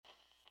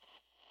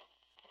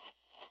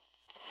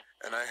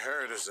And I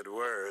heard, as it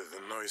were,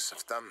 the noise of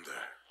thunder.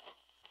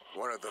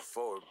 One of the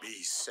four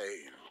beasts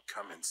saying,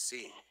 "Come and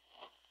see."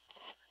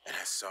 And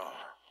I saw,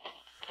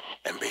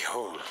 and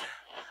behold,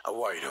 a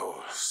white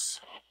horse.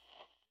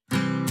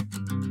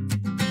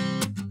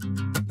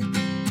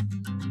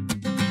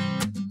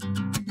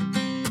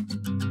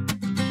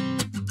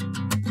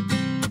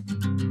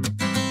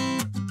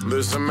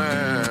 There's a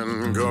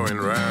man going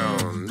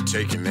round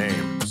taking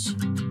names,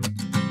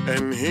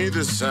 and he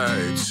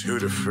decides who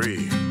to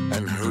free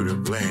and who to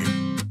blame.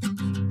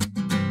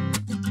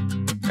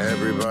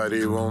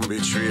 Everybody won't be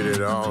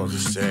treated all the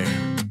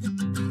same.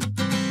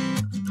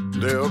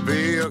 There'll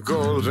be a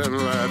golden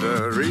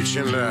ladder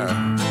reaching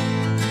down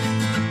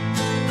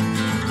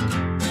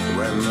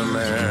when the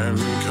man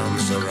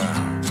comes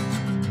around.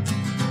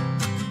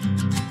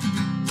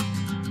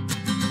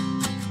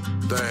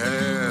 The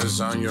hairs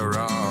on your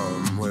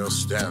arm will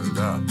stand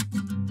up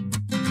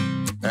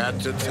at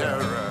the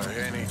terror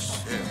in each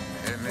sin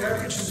and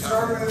in each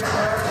sound.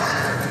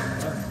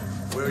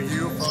 Will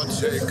you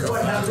partake of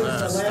that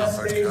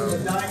last days of the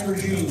dying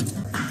regime?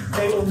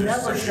 They will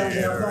never shut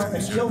their mouth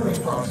and kill me.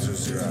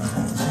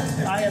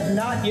 I have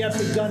not yet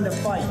begun to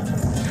fight.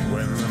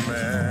 When the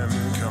man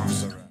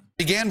comes around.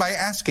 Began by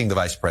asking the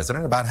vice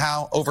president about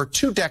how over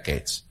 2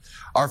 decades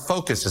our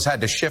focus has had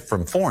to shift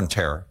from foreign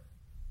terror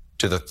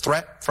to the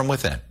threat from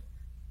within.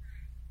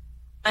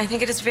 I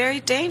think it is very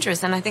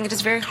dangerous, and I think it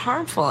is very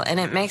harmful, and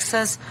it makes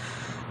us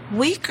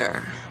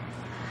weaker.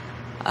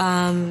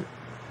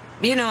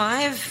 You know,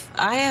 I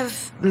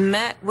have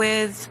met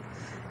with,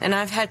 and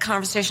I've had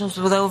conversations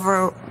with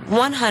over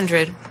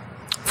 100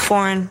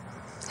 foreign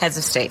heads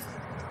of state,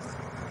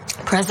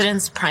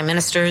 presidents, prime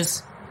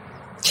ministers,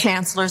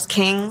 chancellors,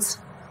 kings.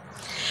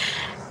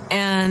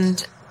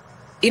 And,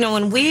 you know,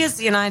 when we as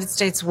the United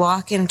States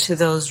walk into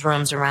those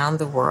rooms around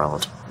the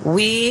world,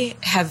 we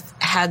have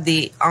had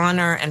the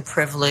honor and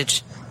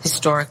privilege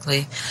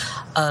historically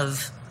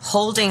of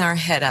holding our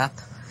head up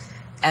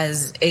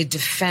as a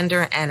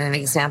defender and an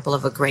example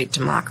of a great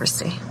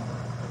democracy.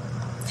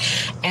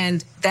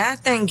 And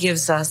that then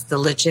gives us the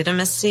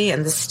legitimacy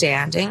and the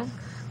standing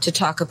to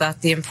talk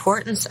about the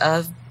importance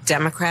of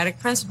democratic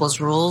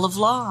principles, rule of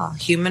law,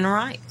 human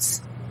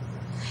rights.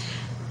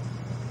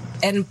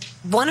 And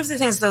one of the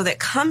things, though, that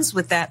comes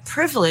with that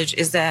privilege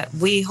is that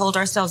we hold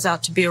ourselves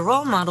out to be a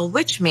role model,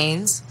 which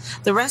means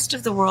the rest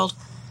of the world,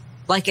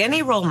 like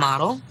any role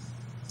model,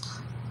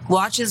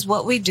 watches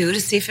what we do to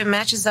see if it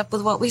matches up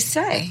with what we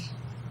say.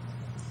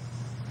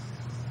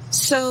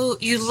 So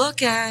you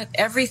look at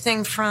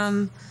everything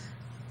from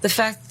the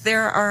fact that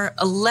there are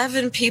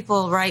 11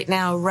 people right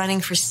now running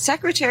for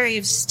Secretary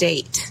of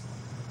State,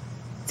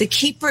 the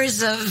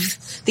keepers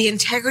of the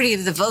integrity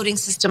of the voting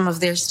system of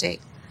their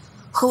state,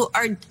 who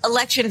are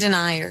election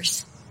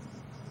deniers.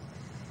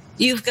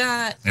 You've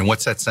got... And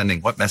what's that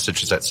sending? What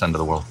message does that send to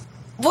the world?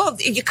 Well,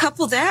 you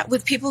couple that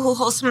with people who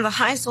hold some of the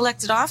highest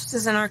elected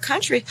offices in our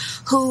country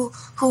who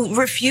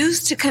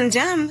refuse to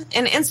condemn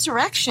an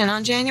insurrection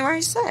on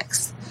January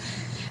 6th.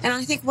 And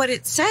I think what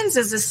it sends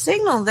is a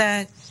signal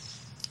that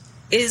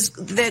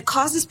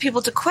causes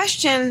people to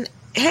question,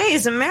 hey,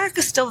 is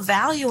America still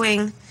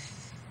valuing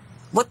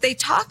what they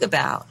talk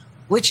about,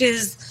 which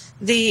is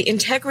the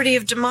integrity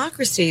of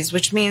democracies,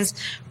 which means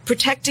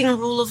protecting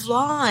rule of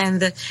law and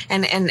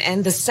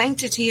the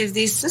sanctity of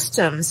these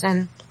systems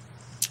and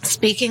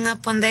speaking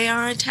up when they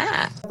are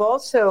attacked. I've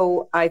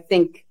also, I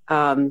think,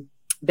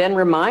 been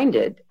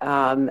reminded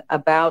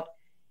about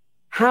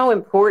how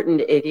important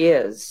it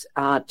is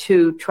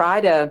to try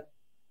to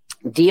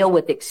deal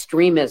with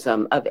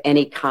extremism of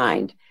any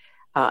kind,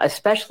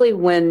 especially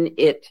when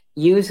it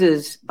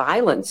uses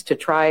violence to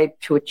try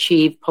to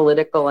achieve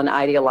political and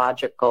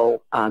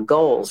ideological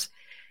goals.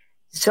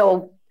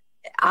 So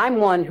I'm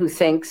one who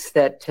thinks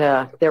that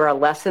there are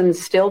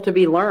lessons still to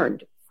be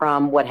learned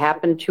from what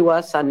happened to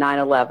us on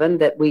 9/11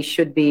 that we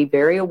should be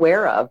very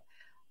aware of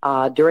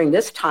during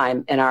this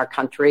time in our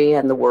country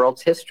and the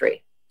world's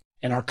history.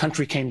 And our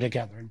country came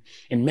together.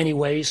 In many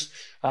ways,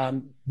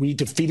 we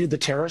defeated the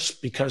terrorists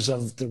because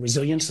of the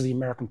resilience of the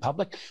American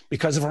public,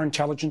 because of our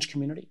intelligence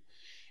community.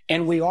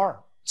 And we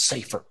are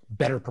safer,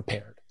 better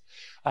prepared.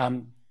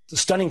 The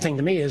stunning thing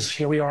to me is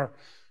here we are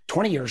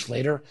 20 years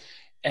later,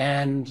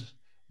 and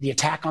the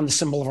attack on the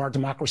symbol of our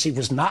democracy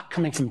was not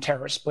coming from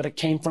terrorists, but it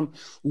came from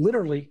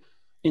literally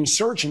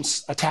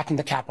insurgents attacking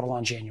the Capitol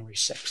on January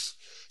 6th.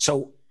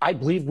 So I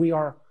believe we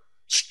are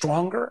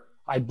stronger.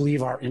 I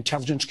believe our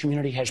intelligence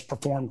community has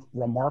performed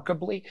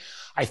remarkably.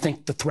 I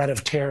think the threat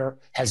of terror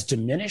has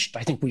diminished.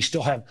 I think we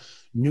still have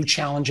new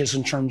challenges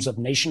in terms of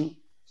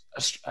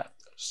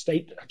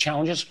state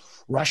challenges,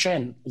 Russia,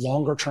 and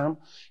longer term,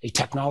 a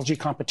technology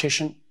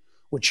competition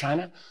with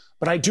China.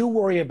 But I do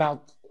worry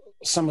about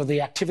some of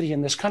the activity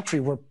in this country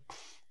where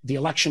the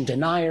election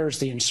deniers,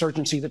 the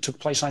insurgency that took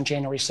place on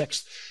January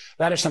 6th,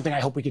 that is something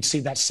I hope we could see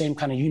that same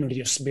kind of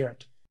unity of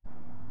spirit.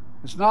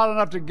 It's not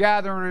enough to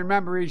gather and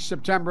remember each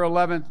September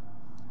 11th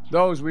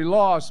those we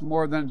lost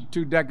more than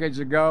 2 decades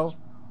ago,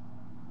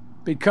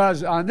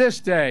 because on this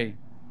day,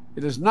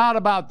 it is not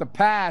about the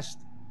past,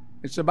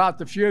 it's about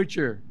the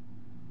future.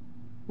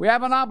 We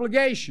have an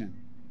obligation,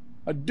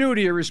 a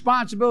duty, a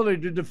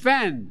responsibility to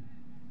defend,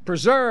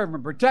 preserve,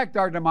 and protect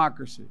our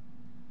democracy.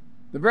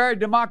 The very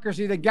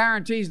democracy that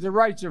guarantees the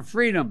rights of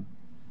freedom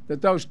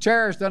that those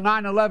terrorists of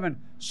 9/11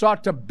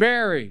 sought to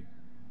bury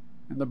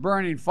in the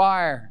burning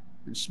fire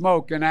and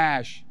smoke and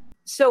ash.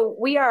 So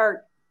we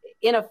are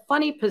in a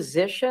funny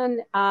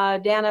position,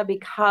 Dana,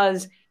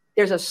 because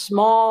there's a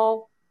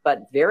small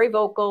but very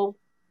vocal,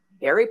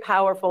 very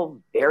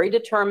powerful, very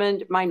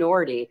determined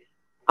minority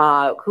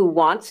who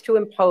wants to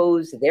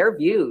impose their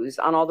views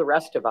on all the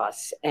rest of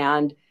us.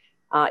 And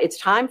it's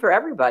time for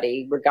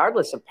everybody,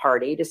 regardless of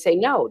party, to say,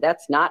 no,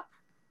 that's not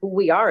who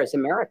we are as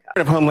America.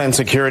 The Department of Homeland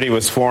Security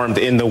was formed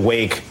in the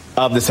wake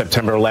of the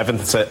September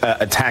 11th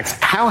attacks.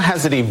 How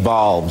has it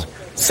evolved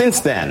since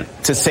then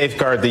to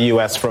safeguard the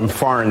U.S. from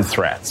foreign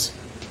threats?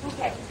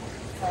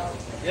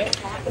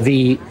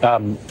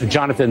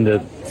 Jonathan, the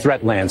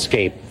threat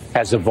landscape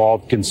has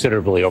evolved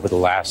considerably over the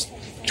last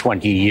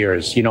 20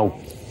 years. You know,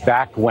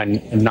 back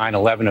when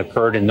 9/11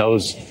 occurred, in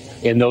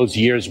those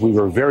years, we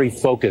were very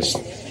focused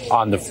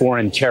on the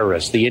foreign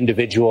terrorist, the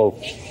individual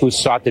who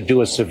sought to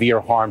do us severe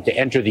harm, to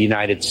enter the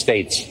United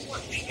States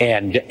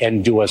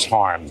and do us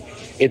harm.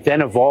 It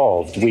then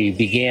evolved. We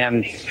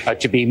began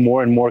to be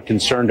more and more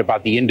concerned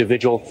about the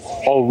individual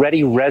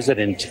already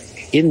resident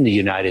in the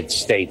United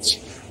States,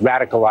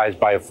 radicalized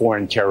by a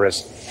foreign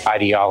terrorist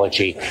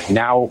ideology.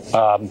 Now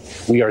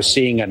we are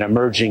seeing an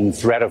emerging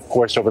threat, of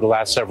course, over the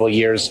last several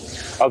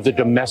years of the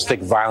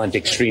domestic violent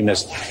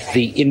extremist,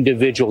 the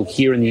individual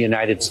here in the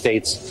United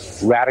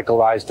States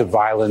radicalized to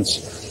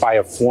violence by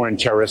a foreign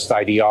terrorist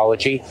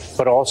ideology,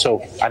 but also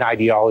an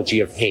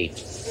ideology of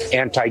hate,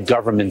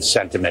 anti-government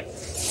sentiment,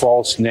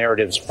 false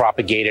narratives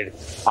propagated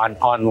on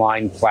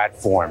online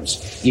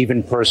platforms,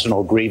 even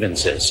personal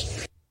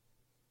grievances.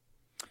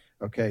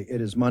 Okay, it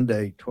is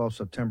Monday, 12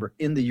 September,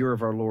 in the year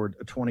of our Lord,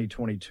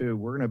 2022.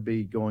 We're going to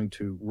be going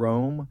to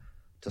Rome,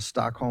 to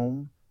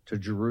Stockholm, to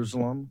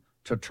Jerusalem,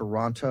 to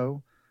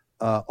Toronto,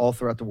 all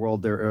throughout the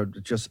world. There are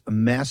just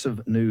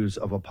massive news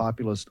of a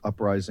populist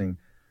uprising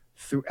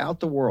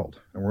throughout the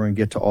world. And we're going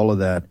to get to all of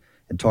that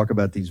and talk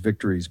about these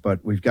victories.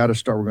 But we've got to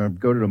start. We're going to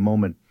go to the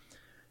moment.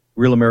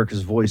 Real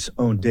America's Voice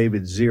own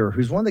David Zier,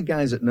 who's one of the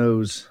guys that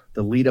knows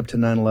the lead up to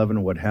 9/11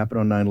 and what happened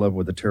on 9/11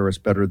 with the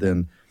terrorists better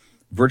than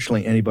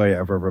virtually anybody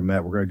I've ever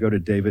met. We're going to go to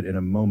David in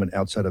a moment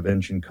outside of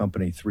Engine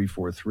Company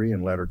 343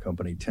 and Ladder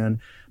Company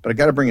 10. But I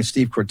got to bring in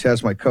Steve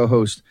Cortes, my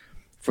co-host,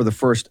 for the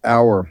first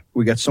hour.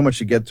 We got so much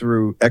to get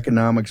through.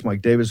 Economics.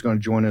 Mike Davis is going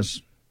to join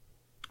us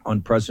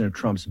on President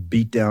Trump's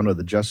beatdown of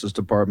the Justice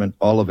Department,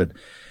 all of it.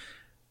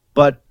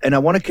 And I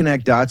want to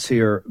connect dots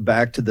here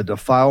back to the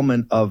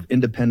defilement of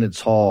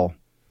Independence Hall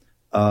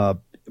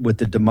with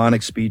the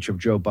demonic speech of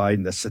Joe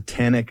Biden, the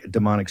satanic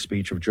demonic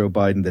speech of Joe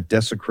Biden that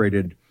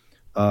desecrated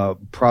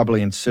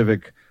probably in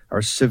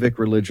our civic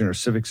religion or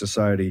civic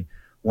society,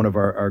 one of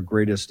our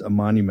greatest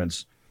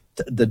monuments.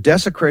 The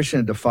desecration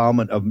and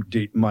defilement of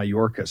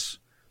Mayorkas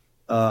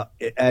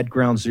at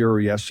Ground Zero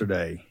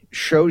yesterday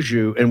shows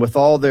you, and with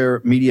all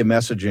their media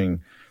messaging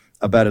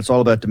about it's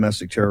all about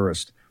domestic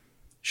terrorists,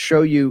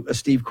 show you,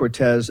 Steve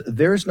Cortes,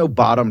 there's no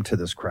bottom to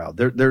this crowd.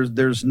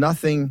 There's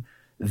nothing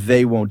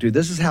they won't do.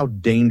 This is how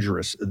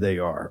dangerous they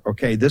are,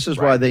 okay? This is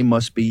why they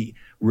must be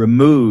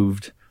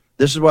removed.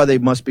 This is why they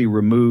must be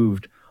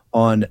removed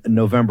on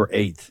November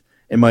 8th.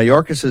 In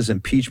Mayorkas'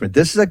 impeachment,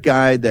 this is a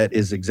guy that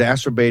is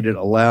exacerbated,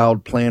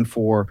 allowed, planned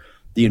for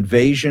the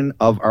invasion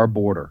of our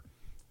border,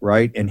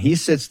 right? And he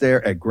sits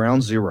there at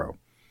Ground Zero,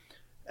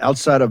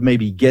 outside of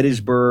maybe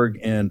Gettysburg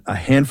and a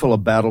handful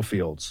of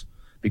battlefields,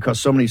 because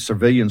so many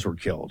civilians were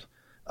killed.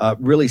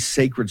 Really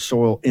sacred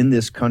soil in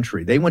this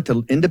country. They went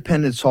to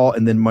Independence Hall,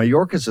 and then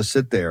Mayorkas to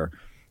sit there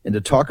and to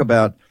talk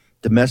about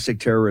domestic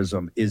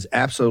terrorism is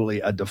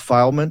absolutely a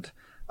defilement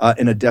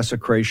and a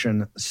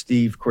desecration.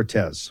 Steve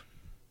Cortes.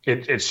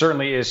 It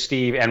certainly is,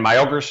 Steve. And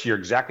Mayorkas, you're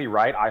exactly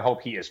right. I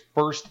hope he is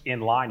first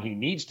in line. He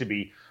needs to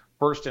be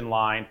first in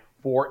line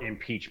for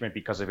impeachment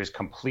because of his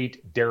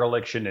complete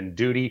dereliction and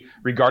duty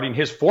regarding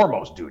his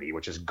foremost duty,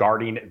 which is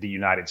guarding the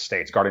United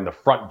States, guarding the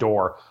front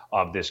door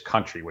of this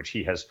country, which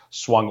he has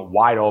swung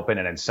wide open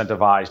and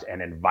incentivized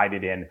and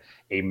invited in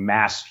a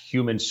mass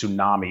human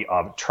tsunami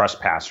of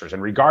trespassers.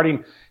 And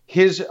regarding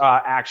his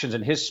actions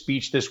and his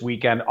speech this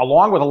weekend,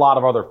 along with a lot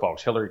of other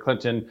folks, Hillary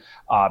Clinton,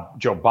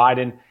 Joe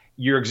Biden,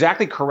 you're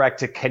exactly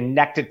correct to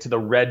connect it to the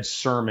red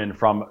sermon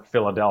from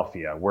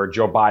Philadelphia, where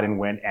Joe Biden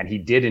went and he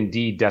did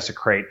indeed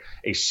desecrate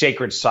a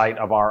sacred site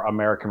of our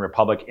American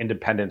Republic,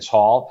 Independence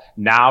Hall,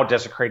 now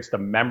desecrates the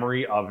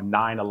memory of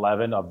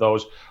 9/11, of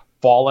those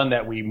fallen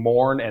that we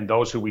mourn and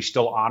those who we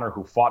still honor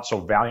who fought so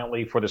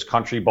valiantly for this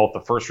country, both the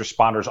first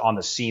responders on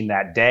the scene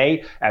that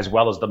day, as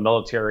well as the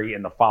military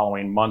in the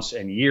following months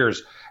and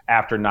years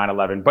after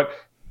 9/11. But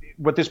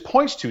what this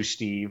points to,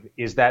 Steve,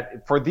 is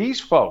that for these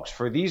folks,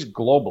 for these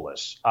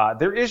globalists,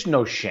 there is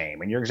no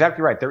shame. And you're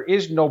exactly right. There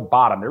is no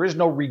bottom. There is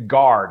no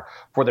regard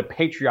for the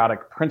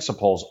patriotic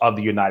principles of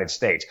the United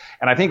States.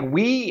 And I think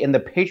we in the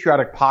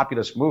patriotic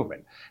populist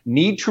movement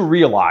need to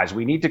realize,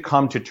 we need to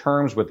come to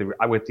terms with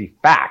the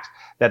fact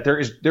that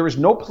there is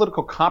no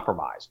political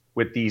compromise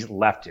with these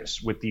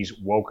leftists, with these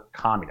woke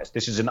communists.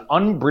 This is an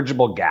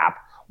unbridgeable gap.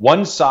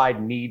 One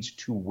side needs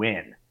to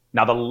win.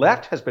 Now, the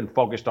left has been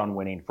focused on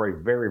winning for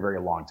a very, very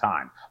long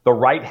time. The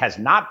right has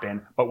not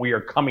been, but we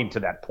are coming to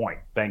that point,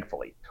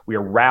 thankfully. We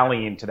are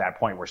rallying to that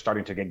point. We're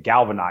starting to get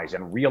galvanized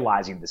and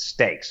realizing the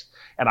stakes.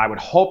 And I would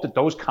hope that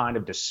those kind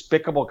of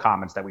despicable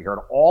comments that we heard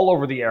all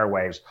over the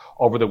airwaves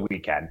over the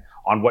weekend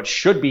on what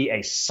should be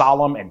a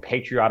solemn and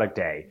patriotic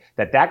day,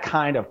 that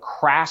kind of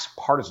crass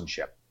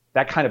partisanship,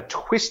 that kind of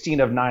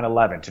twisting of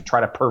 9/11 to try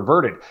to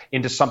pervert it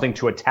into something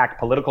to attack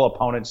political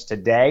opponents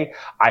today,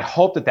 I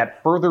hope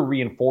that further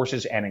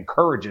reinforces and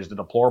encourages the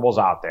deplorables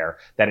out there,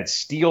 that it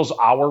steels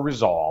our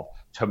resolve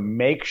to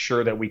make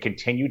sure that we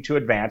continue to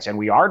advance, and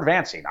we are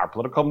advancing. Our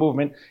political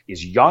movement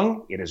is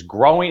young, it is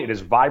growing, it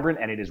is vibrant,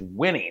 and it is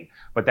winning,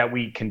 but that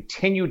we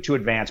continue to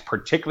advance,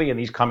 particularly in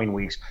these coming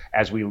weeks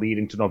as we lead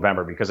into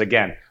November, because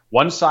again,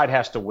 one side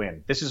has to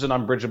win. This is an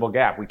unbridgeable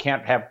gap. We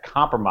can't have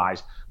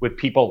compromise with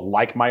people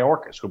like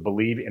Mayorkas, who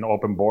believe in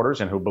open borders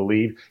and who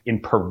believe in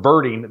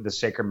perverting the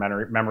sacred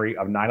memory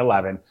of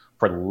 9/11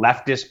 for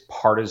leftist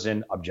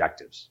partisan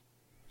objectives.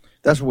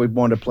 That's what we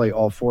wanted to play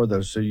all four of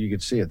those so you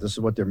could see it. This is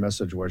what their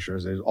message was.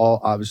 It was all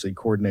obviously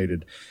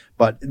coordinated.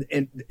 But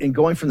in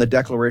going from the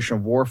declaration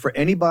of war, for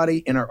anybody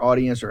in our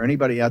audience or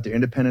anybody out there,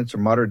 independents or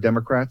moderate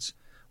Democrats,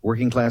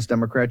 working class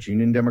Democrats,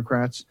 union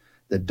Democrats,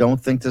 that don't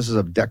think this is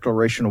a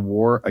declaration of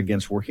war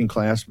against working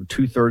class,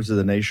 2/3 of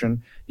the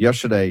nation,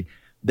 yesterday,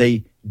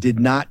 they did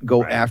not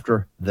go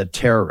after the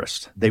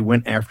terrorist. They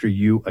went after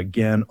you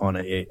again on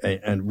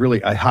a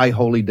really a high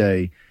holy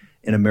day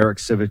in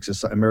American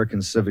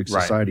civic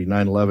society,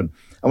 9/11.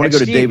 I want to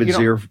go to David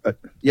Zier.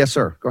 Yes,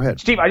 sir. Go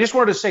ahead. Steve, I just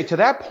wanted to say to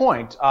that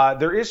point,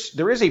 there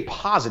is a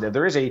positive,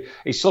 there is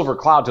a silver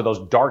cloud to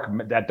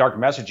that dark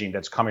messaging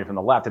that's coming from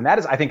the left. And that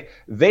is, I think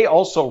they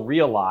also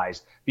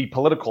realize the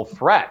political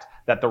threat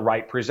that the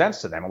right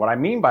presents to them. And what I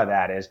mean by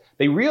that is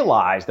they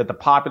realize that the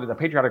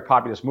patriotic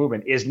populist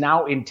movement is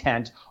now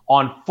intent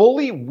on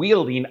fully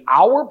wielding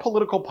our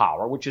political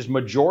power, which is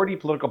majority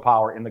political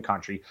power in the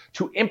country,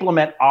 to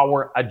implement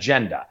our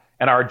agenda.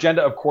 And our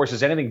agenda, of course,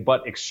 is anything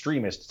but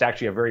extremist. It's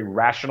actually a very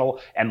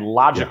rational and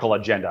logical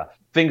agenda.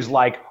 Things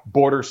like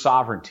border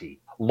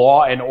sovereignty,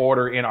 law and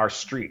order in our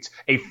streets,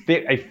 a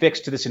fix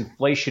to this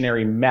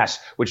inflationary mess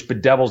which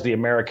bedevils the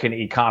American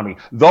economy.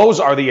 Those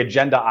are the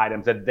agenda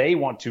items that they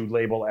want to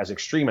label as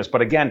extremist.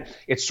 But again,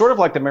 it's sort of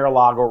like the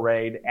Mar-a-Lago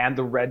raid and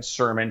the Red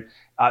Sermon.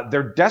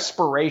 Their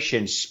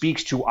desperation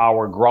speaks to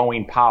our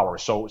growing power.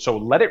 So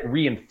let it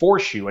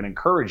reinforce you and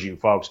encourage you,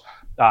 folks,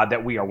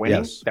 that we are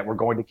winning, that we're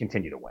going to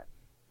continue to win.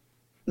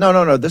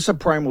 No. This is a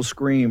primal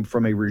scream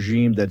from a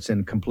regime that's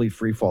in complete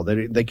freefall.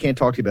 They can't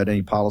talk to you about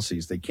any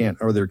policies. They can't,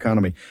 or their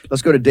economy.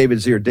 Let's go to David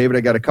Zier. David,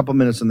 I got a couple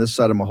minutes on this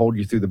side. I'm going to hold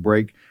you through the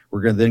break.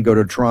 We're going to then go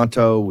to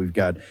Toronto. We've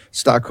got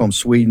Stockholm,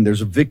 Sweden.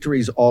 There's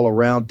victories all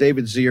around.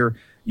 David Zier,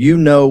 you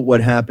know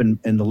what happened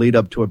in the lead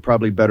up to it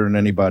probably better than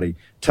anybody.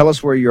 Tell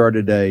us where you are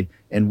today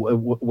and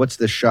what's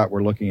this shot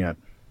we're looking at?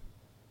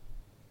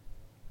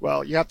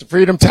 Well, you have the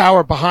Freedom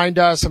Tower behind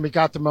us, and we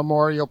got the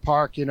Memorial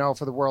Park,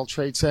 for the World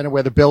Trade Center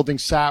where the building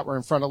sat. We're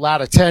in front of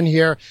Ladder 10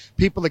 here.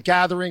 People are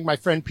gathering. My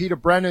friend Peter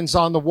Brennan's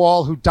on the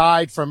wall, who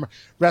died from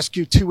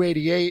Rescue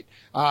 288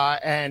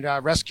 and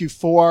Rescue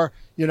 4.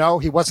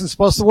 He wasn't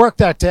supposed to work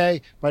that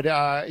day, but,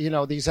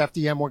 these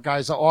FDM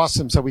guys are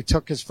awesome. So we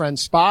took his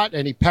friend's spot,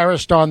 and he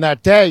perished on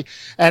that day.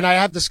 And I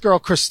had this girl,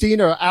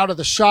 Christina, out of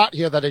the shot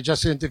here that I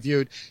just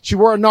interviewed. She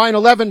wore a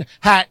 9/11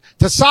 hat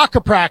to soccer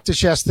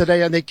practice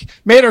yesterday, and they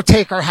made her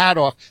take her hat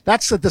off.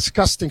 That's the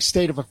disgusting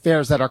state of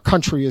affairs that our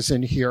country is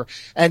in here.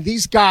 And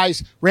these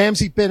guys,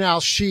 Ramzi bin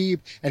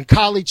al-Shibh and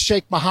Khalid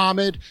Sheikh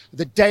Mohammed,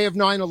 the day of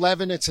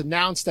 9/11, it's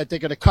announced that they're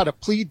going to cut a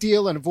plea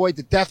deal and avoid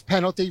the death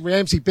penalty.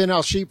 Ramzi bin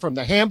al-Shibh from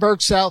the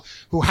Hamburg cell,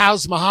 who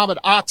housed Mohammed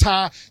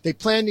Atta. They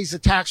planned these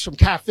attacks from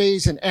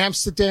cafes in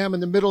Amsterdam in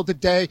the middle of the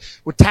day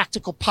with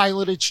tactical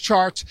pilotage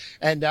charts.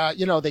 And,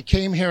 they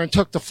came here and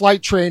took the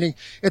flight training.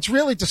 It's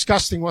really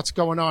disgusting what's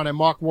going on. And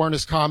Mark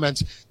Warner's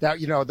comments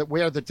that, that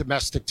we're the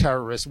domestic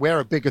terrorists. We're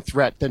a bigger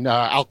threat than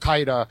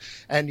Al-Qaeda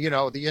and,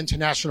 the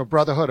International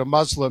Brotherhood of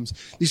Muslims.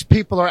 These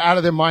people are out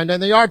of their mind,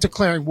 and they are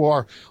declaring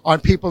war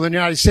on people in the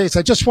United States.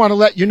 I just want to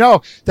let you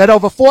know that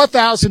over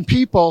 4,000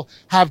 people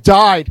have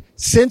died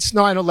since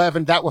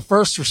 9/11 that were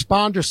first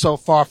responders so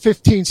far,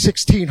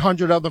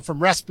 1,600 of them from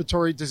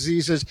respiratory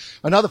diseases,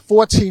 another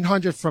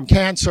 1,400 from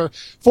cancer.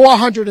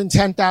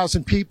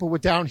 410,000 people were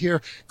down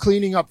here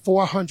cleaning up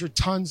 400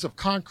 tons of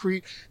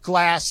concrete,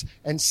 glass,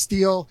 and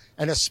steel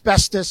and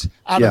asbestos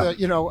out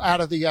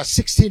of the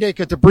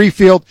 16-acre debris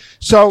field.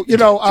 So,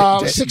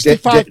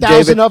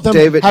 65,000 of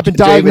them have been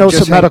diagnosed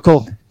with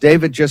medical.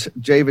 David, just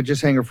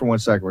hang on for 1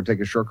 second. We're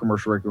taking a short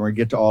commercial break. We're going to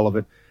get to all of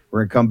it. We're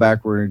going to come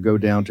back. We're going to go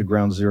down to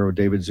Ground Zero.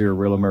 David Zier,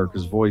 Real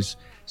America's Voice.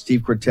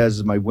 Steve Cortez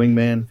is my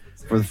wingman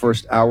for the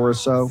first hour or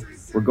so.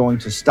 We're going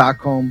to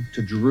Stockholm,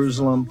 to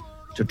Jerusalem,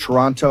 to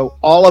Toronto,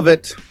 all of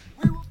it,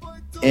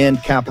 and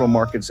capital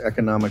markets,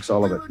 economics,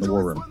 all of it in the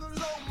war room.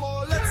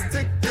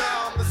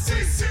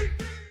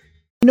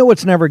 You know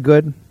what's never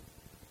good?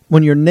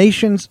 When your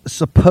nation's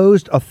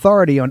supposed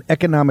authority on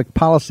economic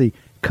policy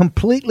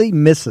completely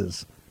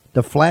misses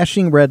the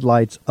flashing red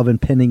lights of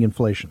impending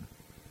inflation.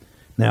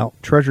 Now,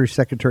 Treasury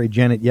Secretary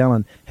Janet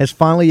Yellen has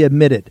finally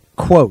admitted,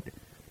 quote,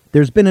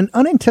 there's been an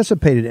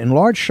unanticipated and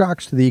large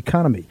shocks to the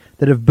economy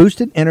that have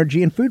boosted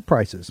energy and food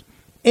prices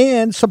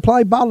and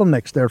supply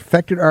bottlenecks that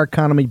affected our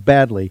economy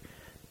badly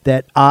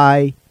that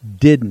I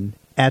didn't,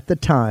 at the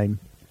time,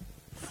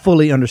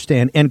 fully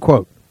understand, end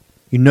quote.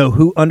 You know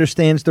who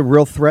understands the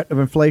real threat of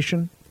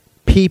inflation?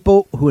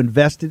 People who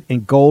invested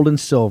in gold and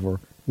silver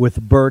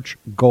with Birch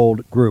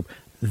Gold Group.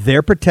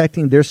 They're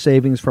protecting their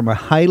savings from a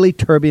highly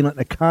turbulent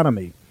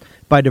economy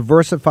by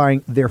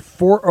diversifying their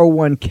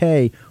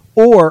 401k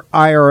or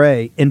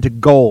IRA into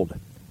gold,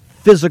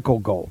 physical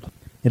gold.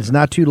 It's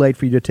not too late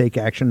for you to take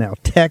action now.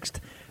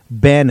 Text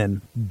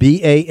Bannon,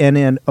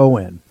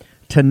 B-A-N-N-O-N,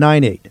 to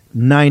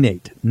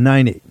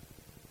 989898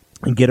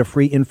 and get a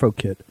free info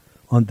kit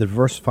on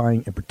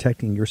diversifying and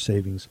protecting your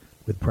savings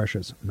with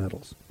precious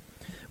metals.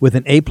 With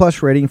an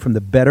A-plus rating from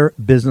the Better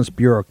Business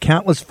Bureau,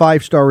 countless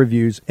 5-star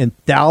reviews, and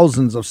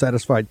thousands of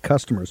satisfied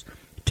customers,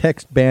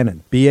 text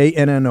Bannon,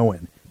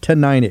 B-A-N-N-O-N, to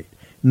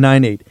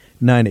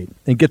 989898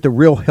 and get the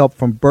real help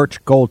from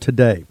Birch Gold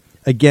today.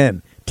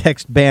 Again,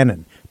 text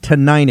Bannon to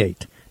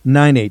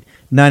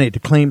 989898 to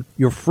claim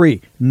your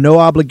free,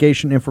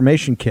 no-obligation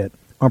information kit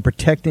on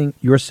protecting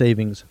your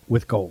savings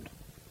with gold.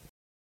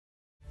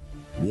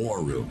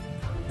 War Room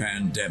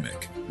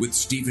Pandemic with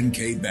Stephen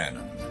K.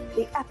 Bannon.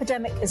 The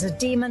epidemic is a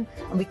demon,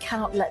 and we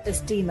cannot let this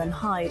demon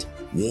hide.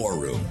 War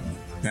Room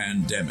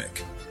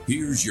Pandemic.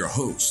 Here's your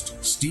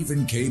host,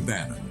 Stephen K.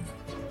 Bannon.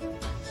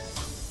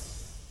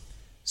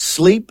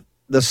 Sleep,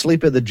 the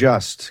sleep of the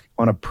just,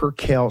 on a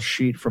per-cal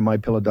sheet from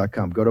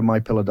MyPillow.com. Go to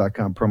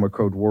MyPillow.com, promo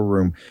code War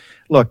Room.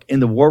 Look,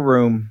 in the War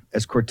Room,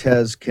 as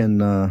Cortez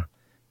can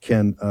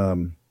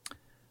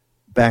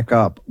back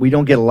up, we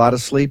don't get a lot of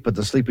sleep, but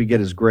the sleep we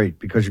get is great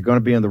because you're going to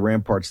be on the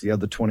ramparts the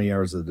other 20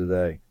 hours of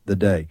the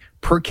day.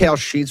 Per-cal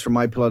sheets from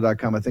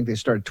MyPillow.com. I think they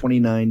start at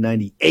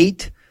 $29.98.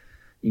 You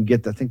can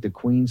get, I think, the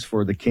Queens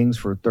for the Kings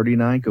for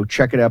 $39. Go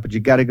check it out, but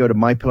you got to go to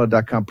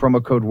MyPillow.com,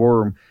 promo code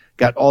War Room.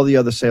 Got all the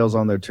other sales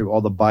on there, too.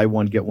 All the buy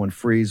one, get one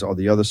frees, all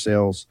the other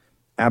sales.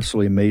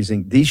 Absolutely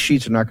amazing. These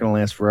sheets are not going to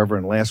last forever.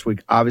 And last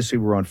week, obviously,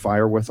 we're on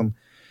fire with them.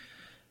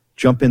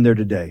 Jump in there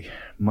today.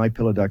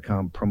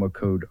 MyPillow.com, promo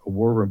code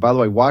War Room. By the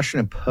way,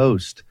 Washington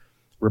Post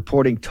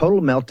reporting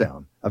total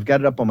meltdown. I've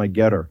got it up on my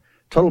getter.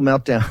 Total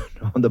meltdown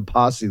on the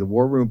posse, the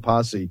War Room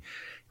posse,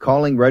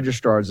 calling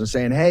registrars and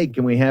saying, hey,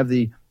 can we have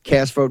the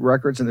cast vote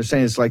records? And they're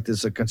saying it's like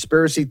this a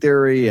conspiracy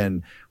theory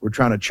and we're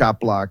trying to chop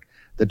block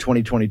the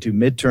 2022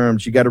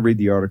 midterms. You got to read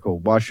the article,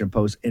 Washington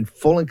Post, in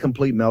full and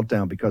complete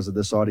meltdown because of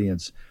this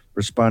audience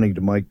responding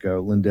to Mike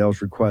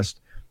Lindell's request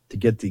to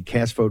get the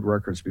cast vote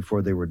records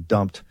before they were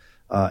dumped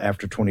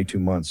after 22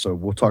 months. So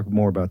we'll talk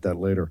more about that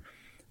later.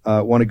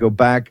 Want to go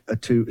back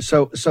to,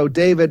 so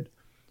David,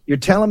 you're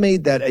telling me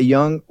that a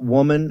young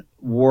woman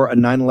wore a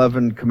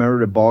 9/11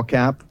 commemorative ball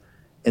cap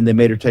and they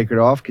made her take it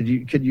off. Could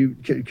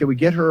we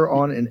get her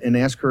on and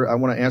ask her? I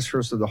want to ask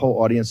her so the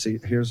whole audience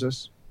hears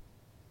this.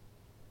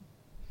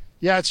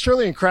 Yeah, it's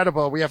truly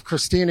incredible. We have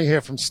Christina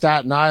here from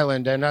Staten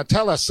Island. And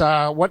tell us,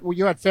 what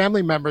you had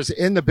family members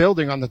in the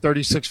building on the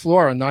 36th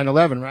floor on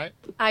 9/11, right?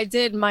 I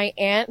did. My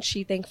aunt,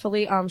 she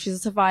thankfully, she's a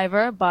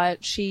survivor,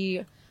 but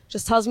she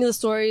just tells me the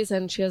stories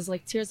and she has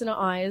like tears in her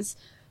eyes.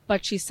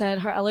 But she said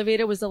her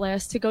elevator was the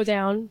last to go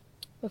down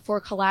before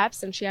it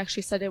collapsed. And she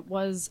actually said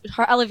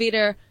her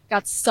elevator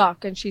got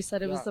stuck. And she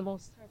said it was the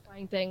most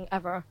terrifying thing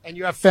ever. And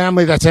you have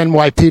family that's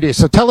NYPD.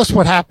 So tell us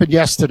what happened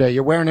yesterday.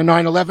 You're wearing a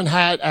 9/11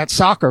 hat at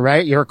soccer,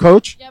 right? You're a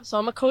coach? Yep. So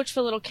I'm a coach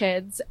for little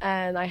kids.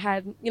 And I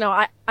had,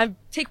 I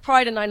take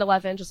pride in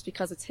 9/11 just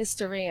because it's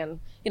history and,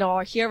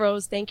 our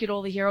heroes. Thank you to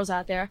all the heroes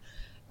out there.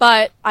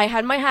 But I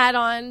had my hat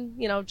on,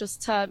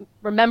 just to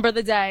remember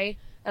the day.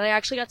 And I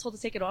actually got told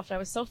to take it off. And I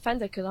was so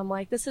offended because I'm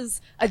like, this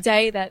is a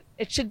day that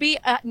it should be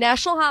a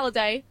national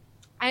holiday.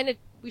 And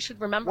we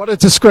should remember. What a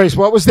disgrace.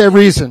 What was their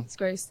reason?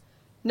 Disgrace.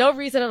 No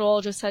reason at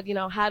all. Just said,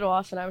 hat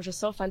off. And I was just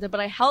so offended.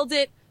 But I held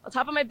it on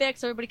top of my back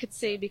so everybody could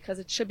see because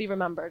it should be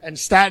remembered. And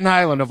Staten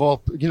Island, of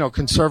all,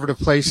 conservative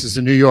places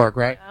in New York,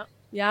 right?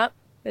 Yeah,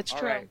 it's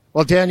true. Right.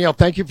 Well, Danielle,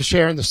 thank you for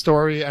sharing the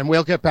story. And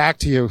we'll get back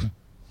to you.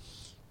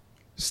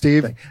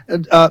 Steve?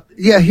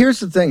 Here's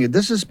the thing.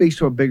 This speaks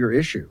to a bigger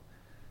issue.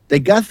 They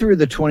got through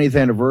the 20th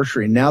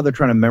anniversary. And now they're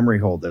trying to memory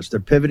hold this. They're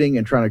pivoting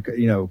and trying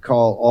to,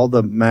 call all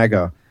the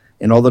MAGA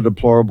and all the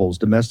deplorables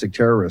domestic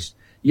terrorists.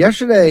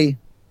 Yesterday,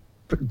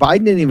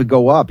 Biden didn't even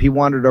go up. He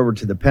wandered over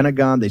to the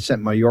Pentagon. They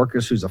sent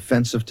Mayorkas, who's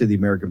offensive to the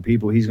American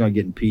people. He's going to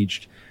get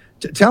impeached.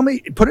 Tell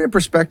me, put it in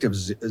perspective,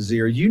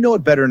 Zir. You know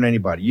it better than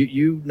anybody.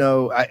 You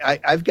know,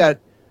 I've got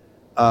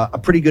a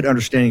pretty good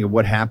understanding of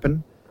what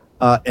happened.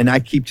 And I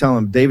keep telling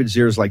him, David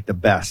Zir is like the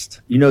best.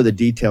 You know the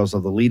details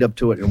of the lead up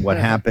to it and what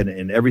happened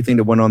and everything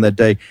that went on that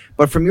day.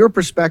 But from your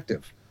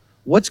perspective,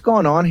 what's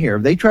going on here?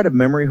 Have they tried to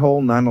memory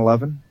hole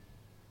 9/11?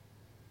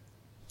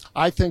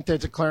 I think they're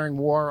declaring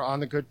war on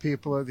the good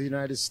people of the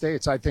United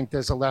States. I think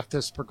there's a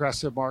leftist,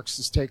 progressive,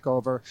 Marxist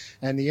takeover,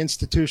 and the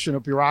institutional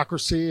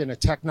bureaucracy and a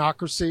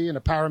technocracy and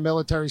a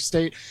paramilitary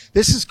state.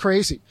 This is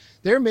crazy.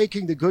 They're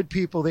making the good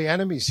people the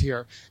enemies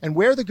here. And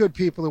we're the good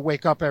people who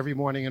wake up every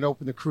morning and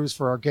open the crews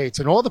for our gates.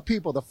 And all the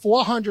people, the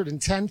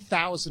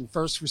 410,000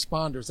 first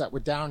responders that were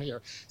down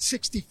here,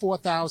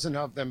 64,000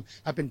 of them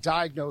have been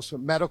diagnosed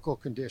with medical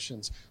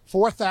conditions.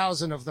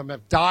 4,000 of them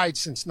have died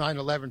since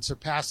 9/11,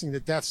 surpassing the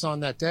deaths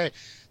on that day.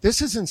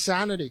 This is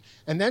insanity.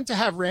 And then to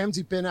have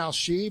Ramzi bin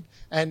al-Shibh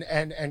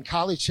and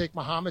Khalid Sheikh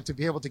Mohammed to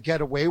be able to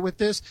get away with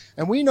this.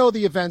 And we know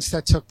the events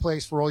that took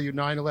place for all you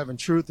 9/11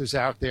 truthers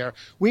out there.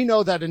 We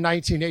know that in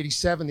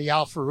 1987, the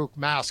Al Farouk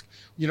Mosque,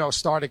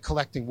 started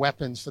collecting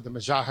weapons for the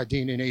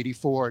Mujahideen in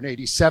 84 and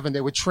 87.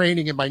 They were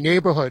training in my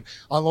neighborhood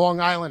on Long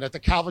Island at the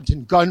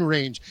Calverton gun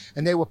range.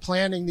 And they were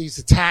planning these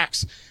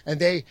attacks. And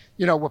they,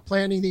 were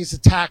planning these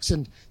attacks,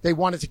 and they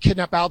wanted to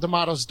kidnap Al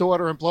D'Amato's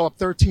daughter and blow up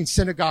 13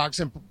 synagogues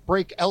and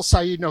break El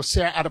Sayed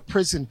Nosser out of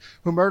prison,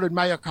 who murdered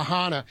Maya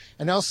Kahana.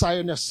 And El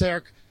Sayed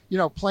Nosser,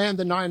 planned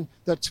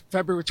the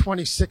February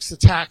 26th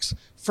attacks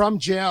from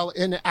jail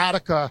in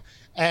Attica.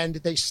 And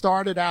they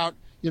started out,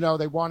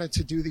 they wanted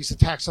to do these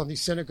attacks on these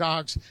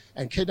synagogues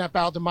and kidnap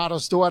Al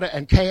D'Amato's daughter,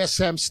 and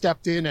KSM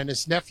stepped in, and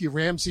his nephew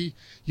Ramzi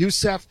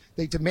Youssef,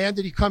 they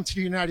demanded he come to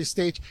the United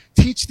States,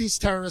 teach these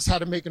terrorists how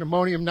to make an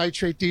ammonium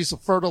nitrate diesel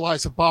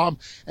fertilizer bomb,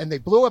 and they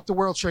blew up the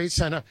World Trade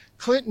Center.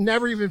 Clinton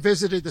never even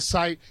visited the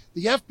site.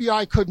 The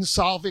FBI couldn't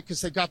solve it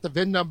because they got the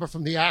VIN number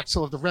from the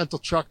axle of the rental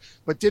truck,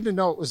 but didn't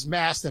know it was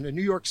masked, and a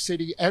New York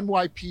City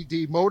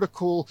NYPD motor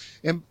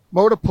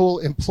pool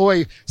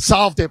employee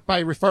solved it by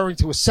referring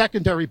to a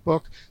secondary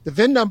book. The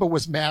VIN number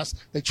was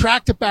masked. They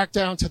tracked it back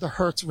down to the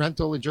Hertz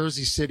rental in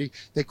Jersey City.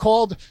 They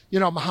called,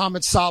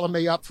 Mohammed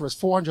Salame up for his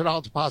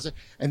 $400 deposit,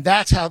 and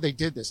that's how they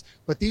did this.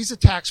 But these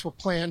attacks were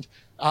planned,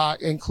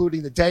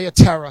 including the Day of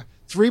Terror.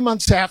 3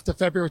 months after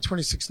February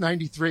 26,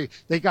 93,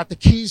 they got the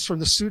keys from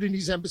the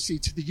Sudanese embassy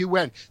to the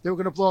UN. They were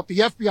going to blow up the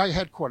FBI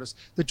headquarters,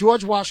 the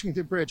George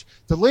Washington Bridge,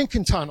 the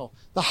Lincoln Tunnel,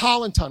 the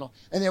Holland Tunnel,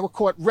 and they were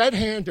caught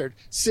red-handed.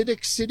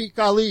 Siddiq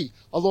Ali,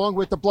 along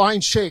with the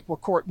blind sheikh, were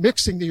caught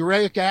mixing the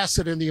uric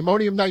acid and the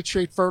ammonium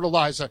nitrate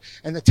fertilizer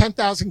and the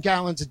 10,000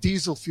 gallons of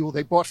diesel fuel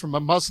they bought from a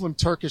Muslim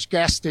Turkish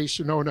gas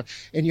station owner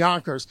in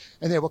Yonkers.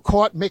 And they were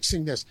caught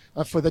mixing this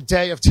for the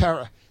Day of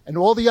Terror. And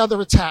all the other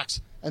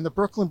attacks, and the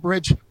Brooklyn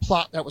Bridge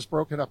plot that was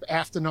broken up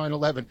after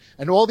 9/11,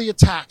 and all the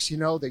attacks,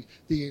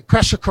 the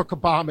pressure cooker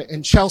bomber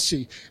in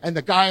Chelsea, and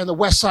the guy on the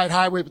West Side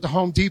Highway with the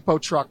Home Depot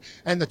truck,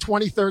 and the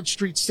 23rd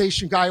Street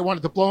station guy who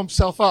wanted to blow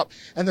himself up,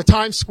 and the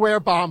Times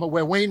Square bomber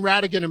where Wayne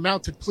Radigan, a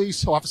mounted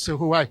police officer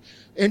who I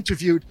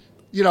interviewed,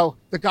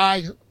 the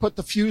guy put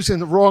the fuse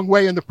in the wrong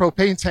way in the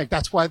propane tank.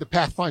 That's why the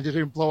Pathfinder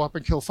didn't blow up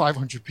and kill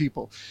 500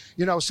 people.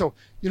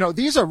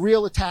 These are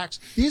real attacks.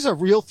 These are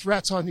real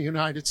threats on the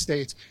United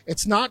States.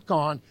 It's not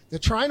gone. They're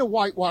trying to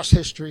whitewash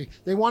history.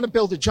 They want to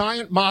build a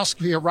giant mosque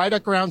here right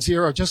at Ground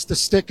Zero just to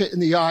stick it in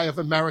the eye of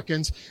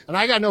Americans. And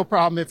I got no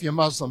problem if you're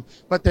Muslim,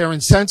 but they're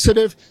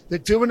insensitive. They're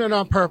doing it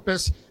on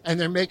purpose, and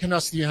they're making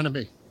us the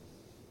enemy.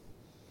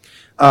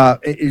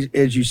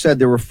 As you said,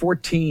 there were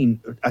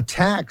 14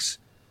 attacks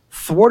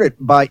thwarted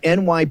by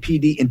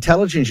NYPD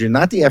intelligence unit,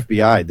 not the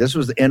FBI. This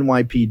was the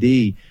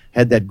NYPD,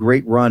 had that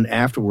great run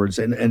afterwards.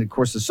 And of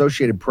course, the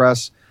Associated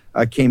Press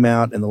came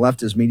out and the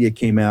leftist media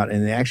came out,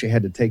 and they actually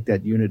had to take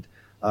that unit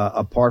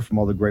apart from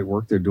all the great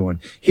work they're doing.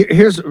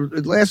 Here's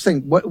the last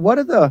thing. What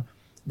are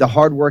the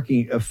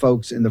hardworking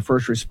folks in the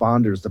first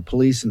responders, the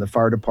police and the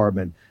fire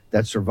department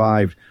that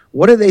survived?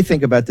 What do they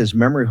think about this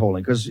memory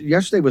holding? Because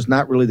yesterday was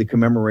not really the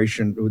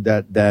commemoration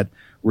that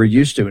we're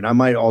used to. And I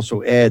might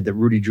also add that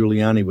Rudy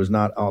Giuliani was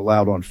not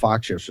allowed on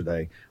Fox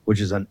yesterday,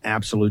 which is an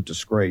absolute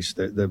disgrace.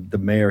 The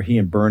mayor, he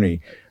and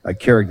Bernie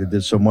Kerik that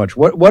did so much.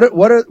 What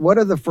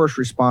are the first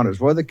responders?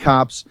 What are the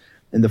cops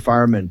and the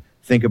firemen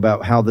think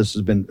about how this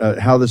is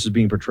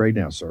being portrayed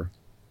now, sir?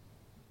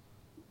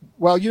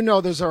 Well,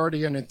 there's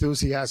already an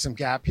enthusiasm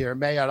gap here.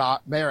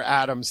 Mayor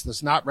Adams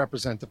does not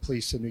represent the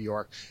police in New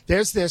York.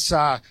 There's this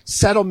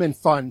settlement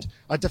fund,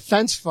 a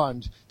defense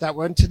fund that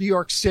went to New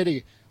York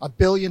City, $1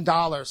 billion.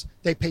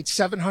 They paid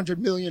 $700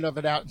 million of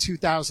it out in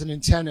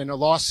 2010 in a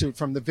lawsuit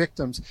from the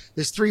victims.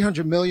 There's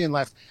 $300 million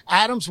left.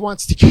 Adams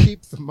wants to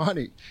keep the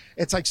money.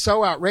 It's like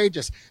so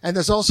outrageous. And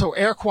there's also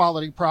air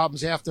quality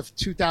problems after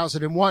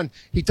 2001.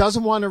 He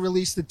doesn't want to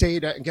release the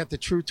data and get the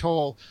true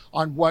toll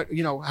on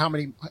how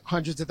many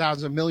hundreds of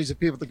thousands of millions of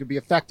people that could be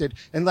affected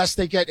unless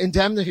they get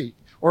indemnity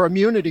or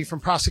immunity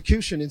from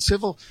prosecution in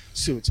civil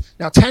suits.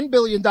 Now, $10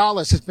 billion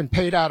has been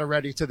paid out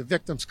already to the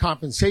Victims'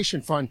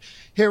 Compensation Fund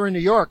here in New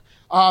York.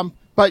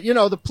 But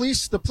the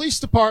police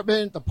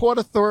department, the Port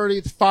Authority,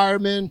 the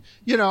firemen,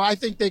 I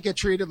think they get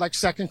treated like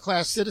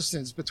second-class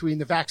citizens between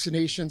the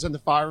vaccinations and the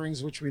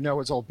firings, which we know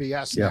is all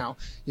BS now.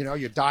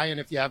 You're dying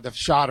if you have the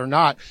shot or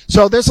not.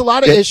 So there's a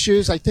lot of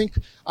issues. I think,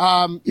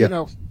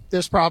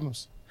 there's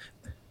problems.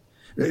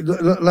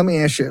 Let me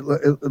ask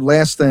you,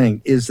 last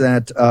thing is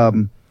that,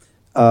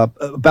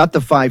 about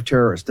the 5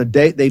 terrorists.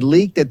 They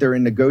leaked that they're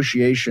in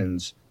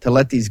negotiations to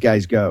let these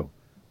guys go,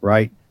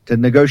 right? To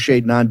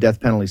negotiate non-death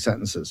penalty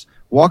sentences.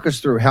 Walk us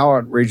through how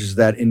outrageous is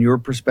that in your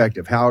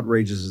perspective? How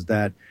outrageous is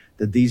that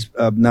these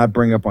not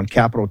bring up on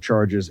capital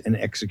charges and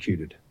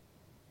executed?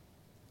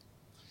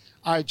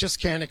 I just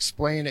can't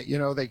explain it. You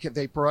know, they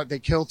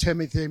killed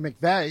Timothy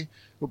McVeigh,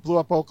 who blew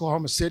up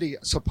Oklahoma City,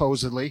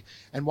 supposedly.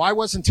 And why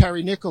wasn't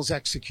Terry Nichols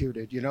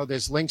executed? You know,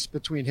 there's links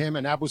between him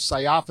and Abu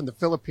Sayyaf in the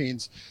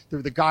Philippines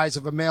through the guise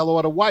of a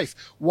mail-order wife.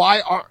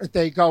 Why aren't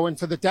they going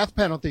for the death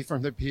penalty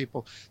from the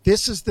people?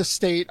 This is the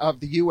state of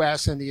the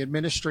U.S. and the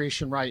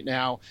administration right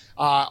now.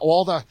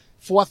 All the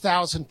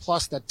 4,000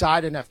 plus that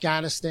died in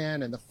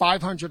Afghanistan and the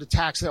 500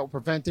 attacks that were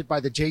prevented by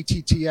the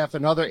JTTF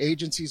and other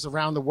agencies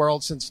around the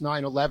world since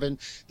 9/11.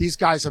 These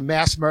guys are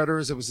mass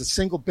murderers. It was the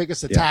single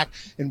biggest attack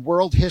in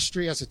world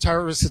history as a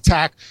terrorist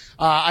attack.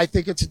 I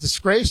think it's a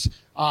disgrace.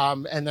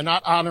 And they're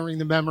not honoring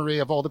the memory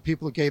of all the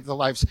people who gave their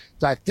lives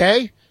that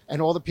day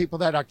and all the people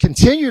that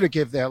continue to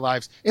give their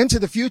lives into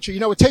the future.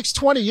 You know, it takes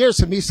 20 years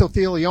for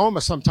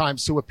mesothelioma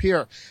sometimes to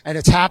appear, and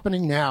it's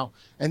happening now.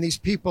 And these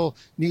people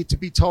need to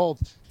be told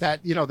that,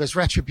 you know, there's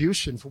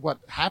retribution for what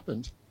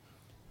happened.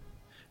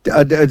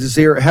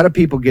 Zaheer, how do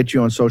people get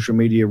you on social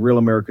media, Real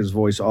America's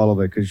Voice, all of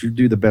it? Because you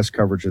do the best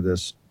coverage of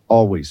this,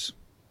 always.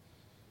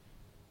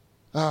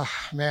 Oh,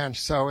 man.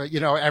 So, you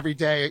know, every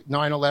day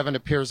 9/11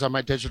 appears on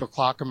my digital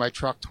clock in my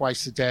truck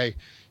twice a day.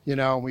 You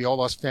know, we all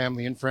lost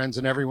family and friends,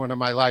 and everyone in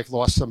my life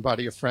lost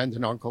somebody, a friend,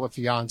 an uncle, a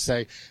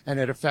fiance, and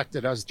it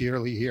affected us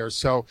dearly here.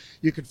 So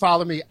you can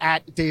follow me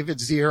at David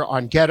Zier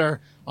on Getter,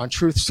 on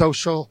Truth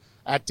Social,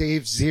 at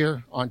Dave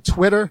Zier on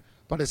Twitter,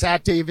 but it's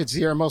at David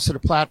Zier, most of the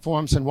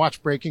platforms, and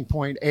watch Breaking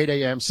Point, 8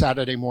 a.m.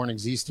 Saturday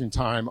mornings Eastern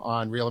Time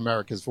on Real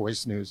America's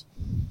Voice News.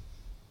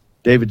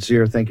 David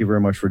Zier, thank you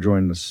very much for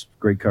joining us.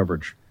 Great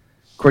coverage.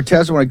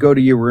 Cortez, I want to go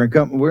to you. We're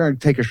going to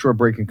take a short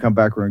break and come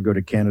back. We're going to go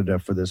to Canada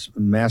for this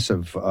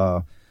massive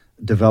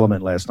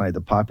development last night.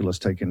 The Populists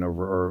taking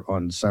over, or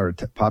on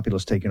Saturday,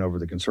 Populists taking over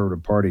the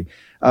Conservative Party.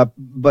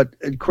 But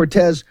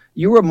Cortez,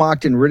 you were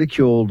mocked and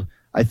ridiculed,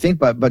 I think,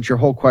 but your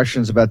whole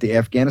questions about the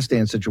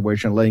Afghanistan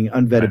situation, letting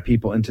unvetted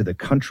people into the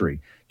country.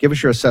 Give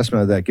us your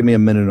assessment of that. Give me a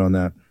minute on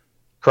that.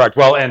 Correct.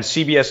 Well, and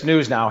CBS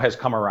News now has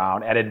come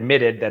around and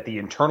admitted that the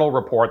internal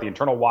report, the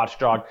internal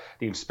watchdog,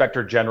 the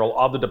Inspector General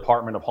of the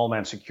Department of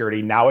Homeland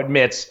Security now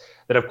admits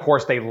that, of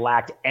course, they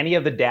lacked any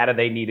of the data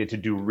they needed to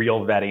do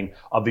real vetting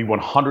of the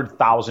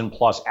 100,000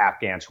 plus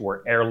Afghans who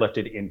were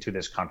airlifted into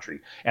this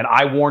country. And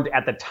I warned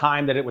at the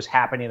time that it was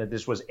happening that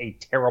this was a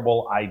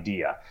terrible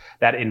idea,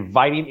 that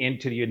inviting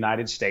into the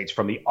United States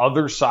from the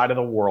other side of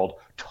the world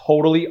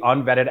totally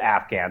unvetted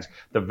Afghans,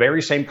 the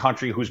very same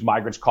country whose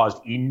migrants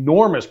caused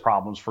enormous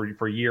problems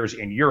for years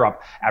in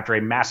Europe after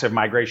a massive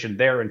migration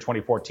there in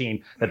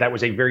 2014, that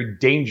was a very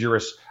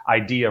dangerous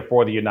idea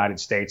for the United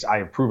States. I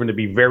have proven to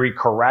be very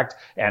correct,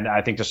 and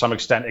I think to some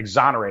extent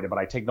exonerated, but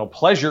I take no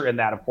pleasure in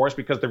that, of course,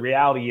 because the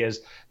reality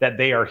is that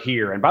they are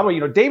here. And by the way,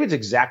 you know, David's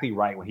exactly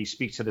right when he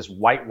speaks to this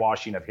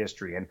whitewashing of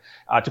history. And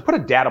to put a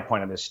data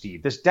point on this,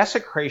 Steve, this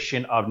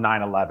desecration of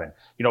 9/11,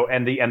 you know,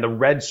 and the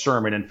Red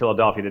Sermon in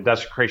Philadelphia, the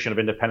desecration of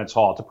Independence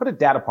Hall, to put a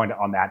data point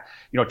on that,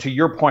 you know, to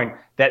your point,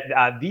 that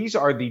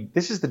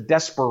this is the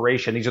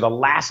desperation. These are the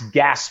last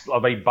gasps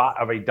of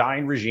a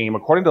dying regime.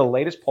 According to the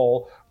latest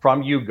poll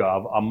from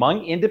YouGov,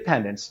 among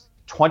independents,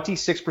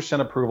 26%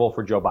 approval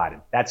for Joe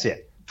Biden. That's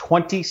it.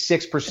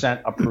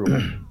 26%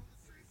 approval.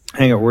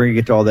 Hang on, we're going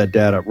to get to all that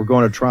data. We're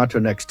going to Toronto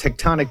next.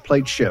 Tectonic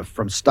plate shift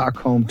from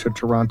Stockholm to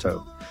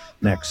Toronto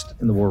next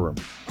in the War Room.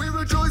 We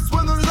rejoice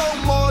when there's no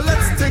more.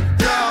 Let's take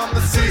down the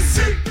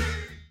CC.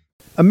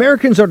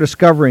 Americans are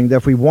discovering that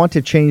if we want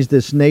to change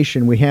this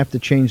nation, we have to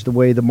change the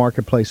way the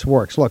marketplace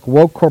works. Look,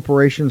 woke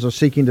corporations are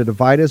seeking to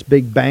divide us.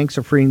 Big banks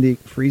are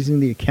freezing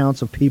the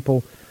accounts of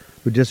people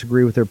who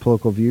disagree with their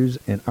political views,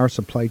 and our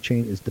supply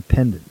chain is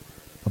dependent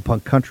upon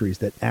countries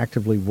that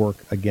actively work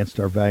against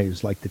our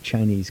values, like the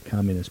Chinese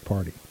Communist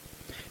Party.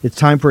 It's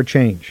time for a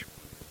change,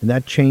 and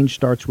that change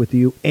starts with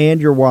you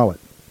and your wallet.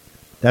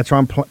 That's why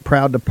I'm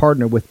proud to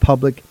partner with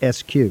Public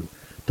SQ,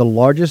 the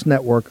largest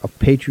network of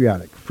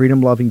patriotic,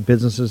 freedom-loving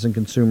businesses and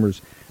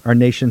consumers our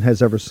nation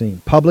has ever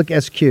seen. Public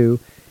SQ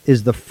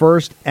is the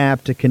first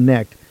app to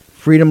connect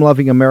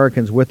freedom-loving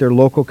Americans with their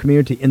local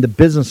community and the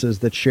businesses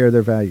that share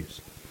their values.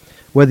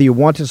 Whether you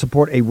want to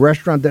support a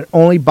restaurant that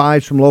only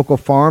buys from local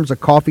farms, a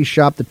coffee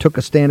shop that took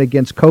a stand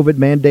against COVID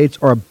mandates,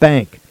 or a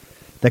bank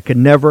that could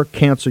never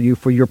cancel you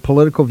for your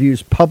political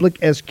views, Public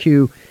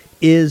SQ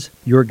is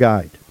your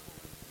guide.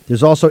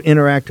 There's also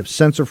interactive,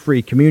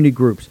 censor-free community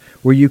groups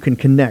where you can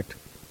connect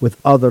with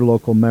other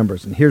local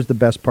members. And here's the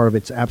best part of it.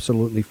 It's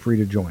absolutely free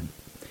to join.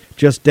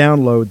 Just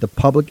download the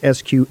Public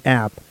SQ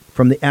app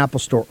from the Apple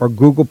Store or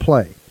Google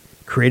Play.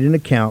 Create an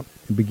account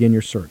and begin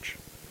your search.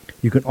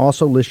 You can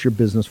also list your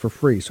business for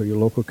free so your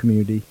local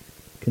community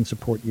can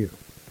support you.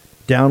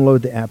 Download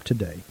the app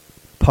today.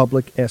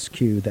 Public SQ.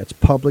 That's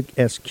Public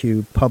SQ.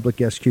 Public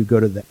SQ.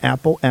 Go to the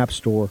Apple App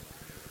Store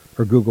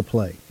or Google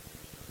Play.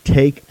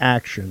 Take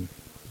action.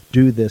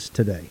 Do this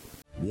today.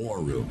 War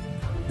Room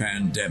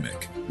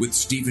Pandemic with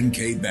Stephen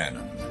K.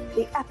 Bannon.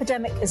 The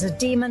epidemic is a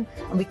demon,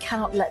 and we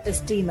cannot let this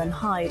demon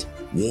hide.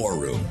 War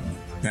Room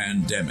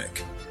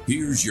Pandemic.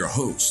 Here's your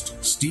host,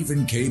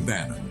 Stephen K.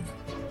 Bannon.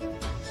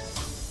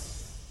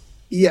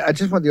 Yeah, I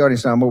just want the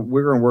audience to know,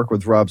 we're going to work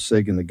with Rob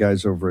Sagan, the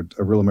guys over at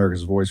Real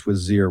America's Voice with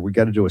Zier. We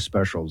got to do a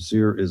special.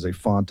 Zier is a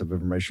font of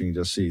information you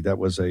just see. That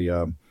was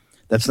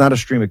that's not a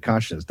stream of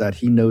consciousness. That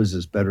he knows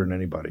is better than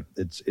anybody.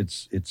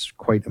 It's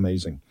quite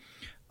amazing.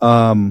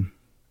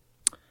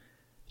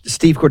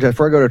 Steve Cortez,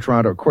 before I go to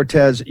Toronto,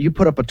 Cortez, you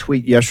put up a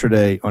tweet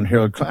yesterday on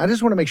Hillary Clinton. I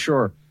just want to make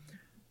sure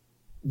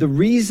one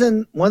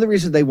of the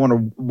reasons they want to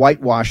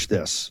whitewash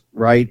this,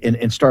 right,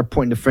 and start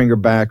pointing the finger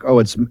back,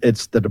 it's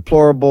the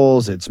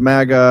deplorables, it's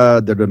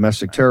MAGA, the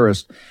domestic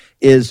terrorists,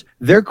 is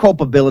their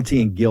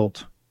culpability and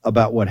guilt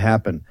about what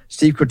happened.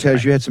 Steve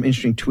Cortez, you had some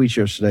interesting tweets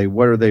yesterday.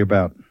 What are they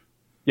about?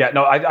 Yeah,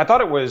 no, I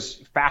thought it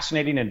was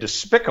fascinating and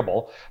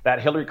despicable that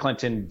Hillary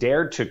Clinton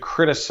dared to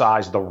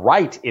criticize the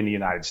right in the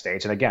United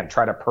States and, again,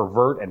 try to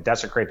pervert and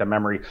desecrate the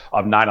memory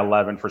of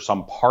 9/11 for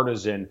some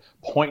partisan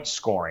point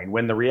scoring,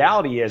 when the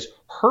reality is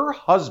her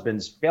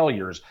husband's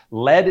failures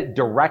led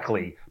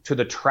directly to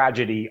the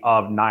tragedy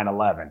of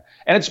 9/11.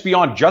 And it's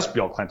beyond just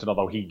Bill Clinton,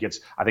 although he gets,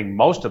 I think,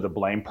 most of the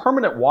blame.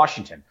 Permanent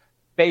Washington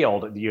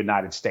failed the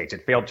United States.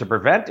 It failed to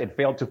prevent, it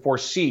failed to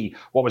foresee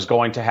what was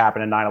going to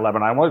happen in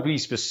 9/11. I want to be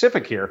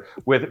specific here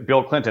with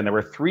Bill Clinton. There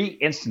were three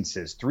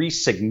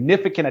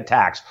significant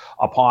attacks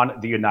upon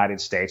the United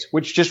States,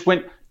 which just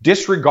went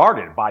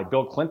disregarded by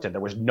Bill Clinton.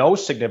 There was no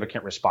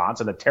significant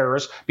response, and the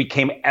terrorists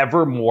became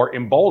ever more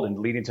emboldened,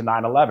 leading to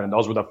 9/11.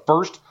 Those were the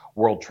first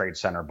World Trade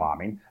Center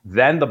bombing,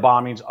 then the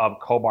bombings of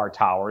Khobar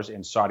Towers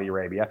in Saudi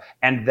Arabia,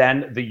 and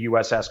then the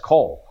USS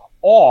Cole,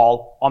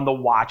 all on the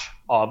watch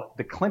of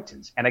the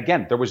Clintons. And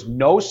again, there was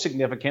no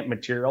significant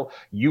material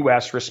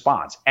U.S.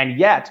 response. And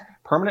yet,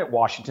 Permanent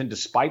Washington,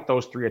 despite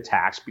those three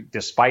attacks,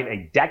 despite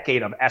a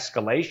decade of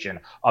escalation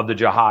of the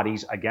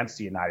jihadis against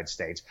the United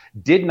States,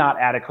 did not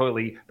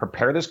adequately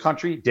prepare this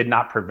country, did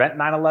not prevent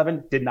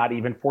 9/11, did not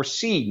even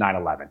foresee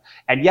 9/11.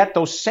 And yet,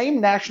 those same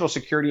national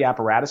security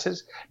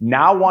apparatuses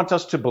now want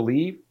us to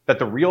believe that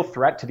the real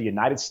threat to the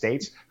United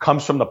States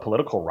comes from the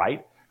political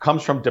right,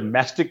 comes from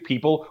domestic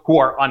people who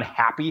are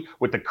unhappy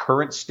with the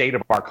current state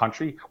of our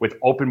country, with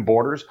open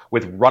borders,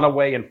 with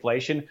runaway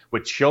inflation,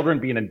 with children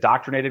being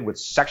indoctrinated with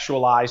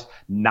sexualized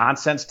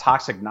nonsense,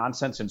 toxic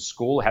nonsense in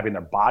school, having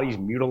their bodies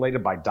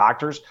mutilated by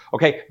doctors.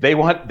 Okay, they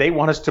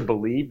want us to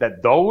believe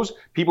that those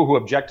people who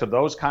object to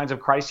those kinds of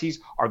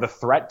crises are the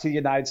threat to the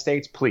United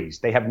States. Please,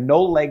 they have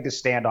no leg to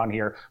stand on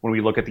here when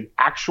we look at the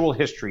actual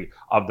history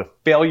of the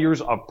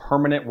failures of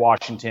Permanent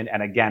Washington.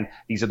 And again,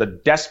 these are the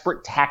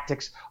desperate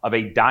tactics of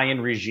a dying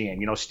regime.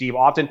 You know, Steve,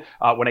 often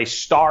when a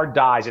star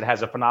dies, it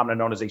has a phenomenon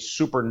known as a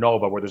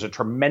supernova, where there's a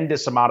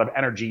tremendous amount of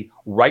energy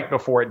right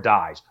before it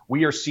dies.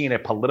 We are seeing a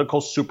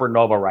political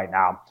supernova right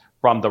now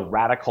from the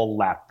radical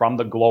left, from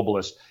the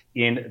globalists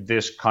in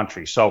this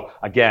country. So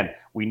again,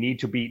 we need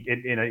to be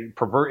in a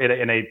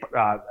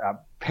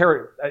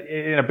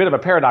bit of a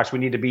paradox. We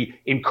need to be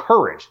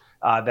encouraged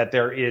that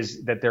there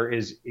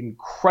is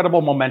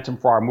incredible momentum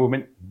for our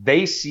movement.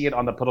 They see it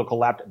on the political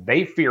left.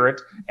 They fear it,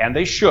 and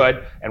they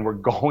should. And we're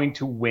going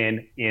to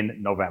win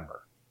in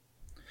November.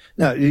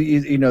 Now,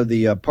 you know,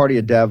 the Party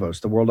of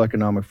Davos, the World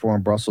Economic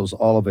Forum, Brussels,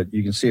 all of it.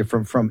 You can see it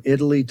from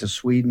Italy to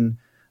Sweden,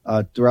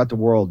 throughout the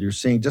world. You're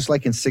seeing, just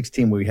like in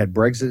 2016, where we had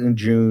Brexit in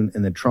June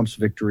and then Trump's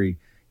victory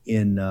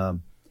in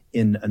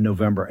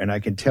November. And I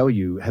can tell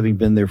you, having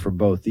been there for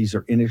both, these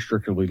are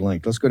inextricably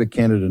linked. Let's go to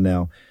Canada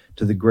now,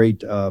 to the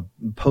great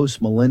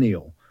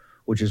Post-Millennial,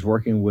 which is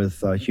working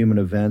with Human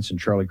Events and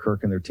Charlie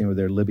Kirk and their team over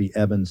there, Libby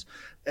Evans.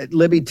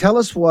 Libby, tell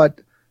us what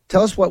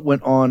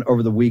went on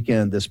over the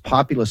weekend, this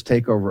populist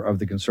takeover of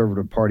the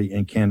Conservative Party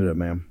in Canada,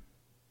 ma'am.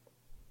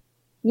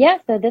 Yeah,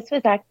 so this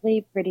was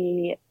actually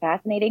pretty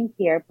fascinating.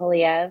 Pierre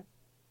Poilievre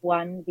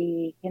won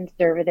the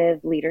Conservative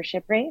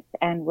leadership race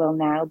and will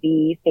now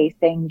be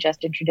facing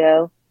Justin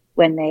Trudeau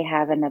when they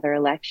have another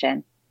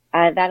election.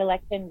 That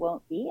election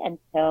won't be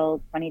until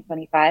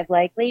 2025,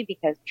 likely,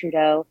 because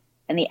Trudeau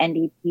and the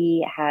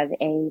NDP have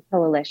a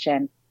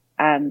coalition,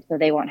 so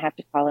they won't have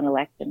to call an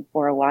election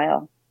for a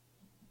while.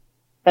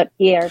 But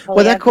Pierre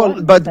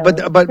Poilievre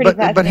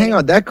but hang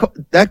on,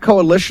 that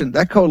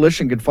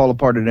coalition could fall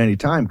apart at any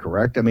time,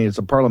 correct? I mean, it's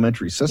a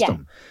parliamentary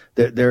system.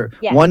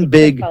 Yeah. One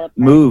big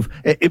move.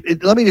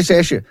 Let me just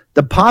ask you,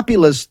 the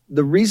populists,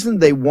 the reason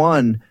they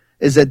won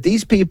is that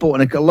these people,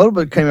 and a little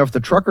bit came off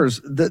the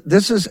truckers,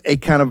 this is a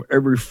kind of a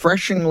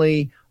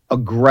refreshingly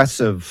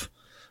aggressive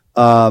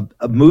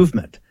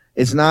movement.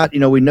 It's not,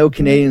 we know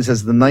Canadians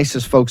as the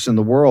nicest folks in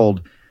the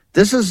world.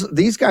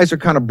 These guys are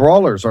kind of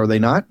brawlers, are they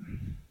not?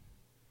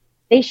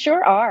 They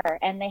sure are,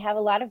 and they have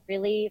a lot of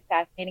really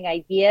fascinating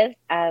ideas.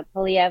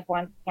 Poilievre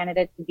wants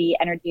Canada to be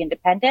energy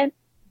independent.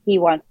 He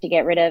wants to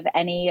get rid of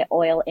any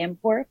oil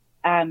imports,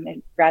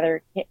 and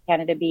rather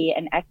Canada be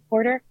an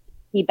exporter.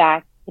 He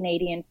backs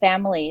Canadian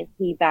families.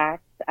 He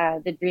backs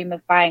the dream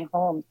of buying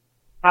homes.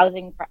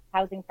 Housing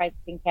prices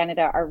in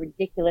Canada are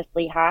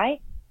ridiculously high.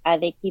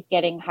 They keep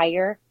getting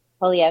higher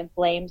Poilievre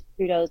blames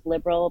Trudeau's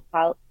liberal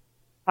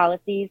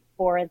policies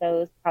for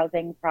those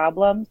housing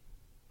problems.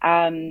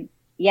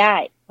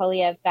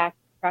 Poilievre backed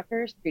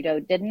truckers. Trudeau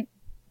didn't.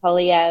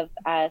 Poilievre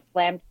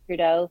slammed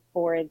Trudeau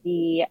for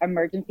the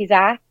Emergencies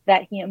Act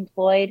that he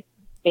employed,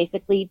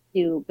 basically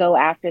to go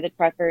after the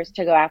truckers,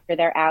 to go after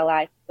their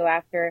allies, to go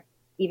after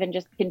even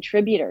just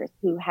contributors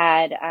who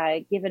had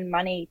given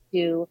money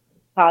to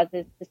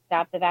causes to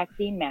stop the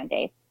vaccine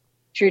mandates.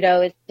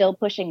 Trudeau is still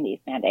pushing these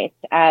mandates.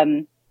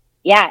 And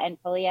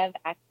Poilievre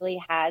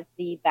actually has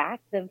the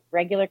backs of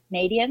regular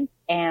Canadians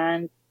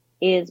and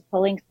is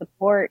pulling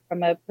support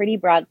from a pretty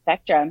broad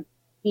spectrum.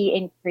 He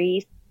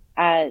increased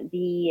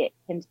the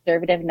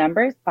Conservative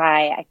numbers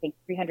by, I think,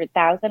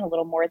 300,000, a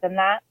little more than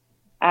that.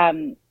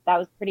 That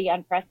was pretty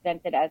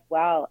unprecedented as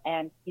well.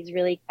 And he's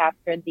really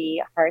captured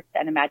the hearts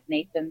and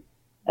imaginations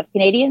of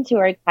Canadians who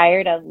are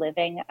tired of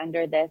living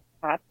under this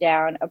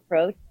top-down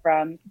approach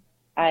from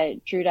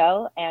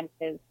Trudeau and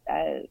his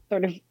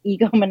sort of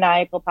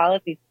egomaniacal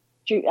policies.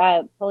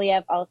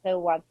 Poilievre also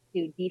wants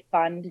to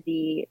defund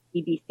the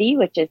BBC,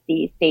 which is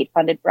the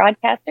state-funded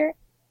broadcaster.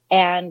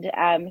 And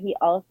he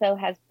also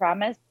has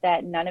promised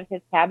that none of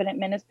his cabinet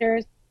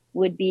ministers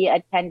would be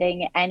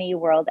attending any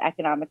World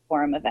Economic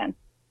Forum events.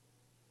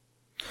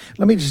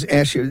 Let me just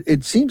ask you,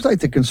 it seems like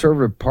the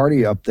Conservative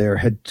Party up there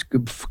had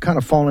kind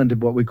of fallen into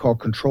what we call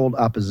controlled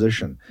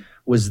opposition.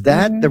 Was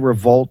that the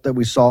revolt that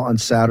we saw on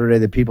Saturday,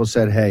 that people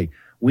said, hey,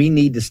 we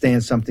need to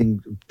stand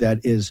something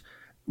that is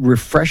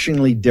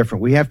refreshingly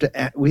different? We have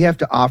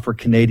to offer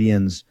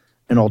Canadians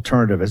an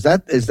alternative. Is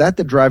that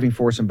the driving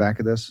force in back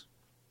of this?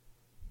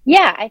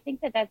 Yeah, I think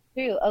that's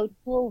true.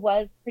 O'Toole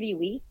was pretty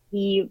weak.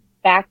 He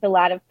backed a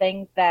lot of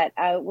things that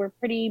were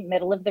pretty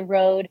middle of the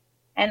road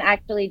and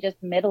actually just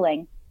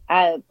middling.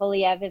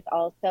 Poilievre is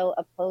also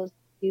opposed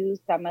to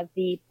some of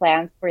the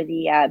plans for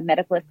the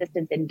medical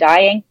assistance in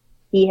dying.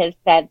 He has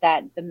said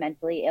that the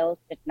mentally ill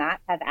should not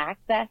have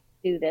access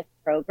to this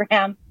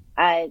program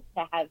to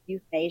have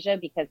euthanasia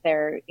because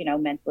they're,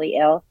 mentally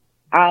ill.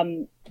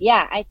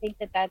 I think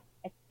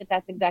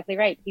that's exactly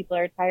right. People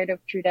are tired of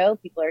Trudeau.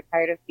 People are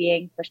tired of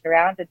being pushed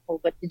around and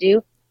told what to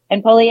do.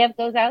 And Poilievre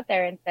goes out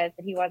there and says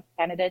that he wants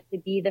Canada to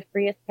be the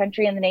freest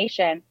country in the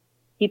nation.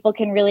 People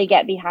can really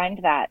get behind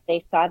that.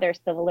 They saw their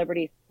civil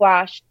liberties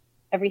squashed,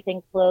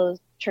 everything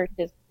closed,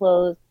 churches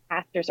closed,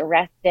 pastors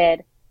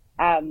arrested,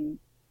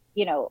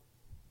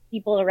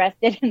 people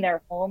arrested in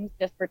their homes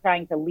just for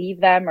trying to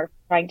leave them or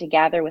trying to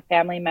gather with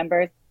family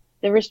members.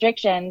 The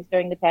restrictions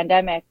during the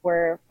pandemic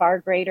were far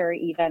greater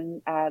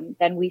even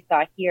than we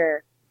saw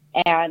here.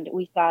 And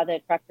we saw the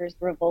truckers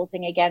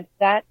revolting against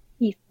that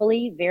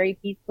peacefully, very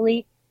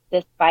peacefully,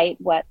 despite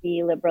what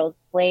the Liberals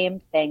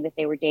claimed, saying that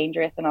they were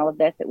dangerous and all of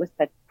this. It was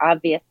such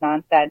obvious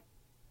nonsense.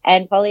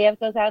 And Poilievre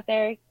goes out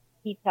there.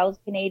 He tells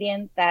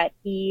Canadians that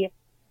he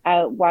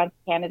wants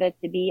Canada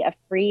to be a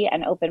free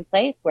and open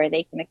place where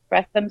they can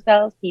express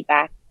themselves. He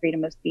backs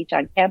freedom of speech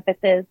on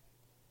campuses.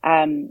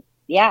 I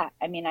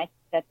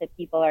think that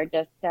people are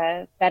just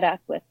fed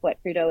up with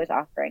what Trudeau is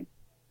offering.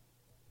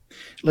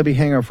 Libby,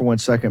 hang on for 1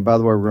 second. By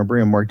the way, we're going to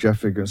bring in Mark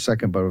Jeffrey in a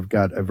second, but we've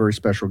got a very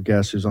special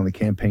guest who's on the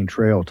campaign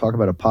trail. Talk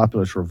about a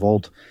populist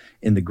revolt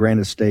in the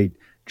Granite State,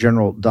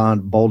 General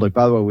Don Bolduc.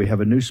 By the way, we have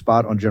a new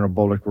spot on General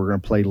Bolduc we're going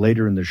to play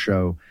later in the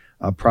show,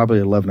 probably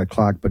 11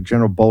 o'clock, but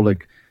General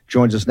Bolduc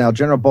joins us now.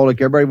 General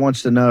Bolduc, everybody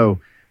wants to know,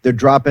 they're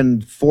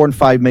dropping $4 and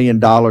 $5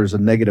 million of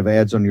negative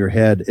ads on your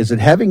head. Is it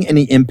having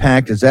any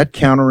impact? Is that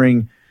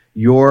countering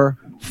your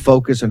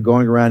focus on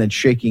going around and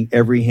shaking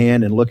every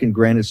hand and looking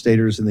Granite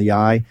Staters in the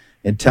eye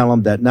and tell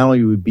them that not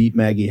only will we beat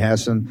Maggie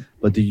Hassan,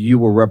 but that you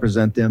will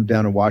represent them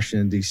down in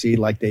Washington, D.C.,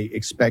 like they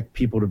expect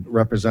people to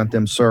represent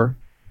them, sir?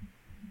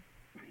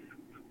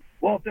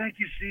 Well, thank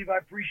you, Steve. I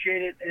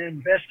appreciate it,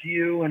 and best to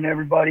you and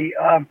everybody.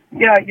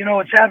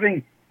 It's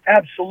having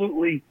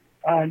absolutely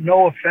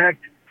no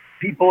effect.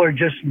 People are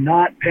just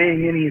not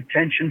paying any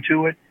attention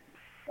to it.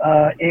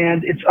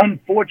 And it's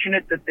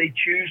unfortunate that they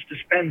choose to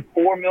spend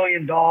 $4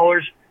 million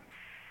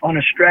on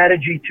a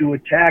strategy to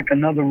attack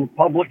another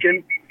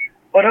Republican.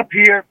 But up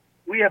here,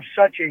 we have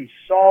such a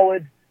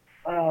solid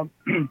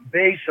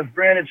base of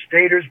Granite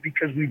Staters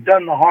because we've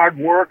done the hard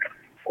work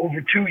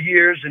over 2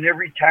 years in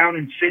every town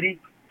and city.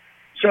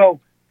 So,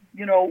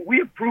 we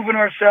have proven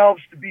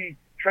ourselves to be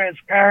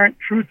transparent,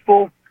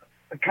 truthful,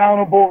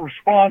 accountable,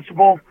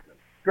 responsible.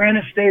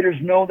 Granite Staters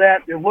know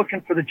that. They're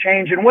looking for the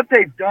change. And what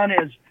they've done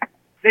is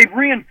they've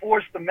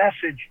reinforced the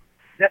message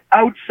that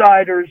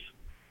outsiders,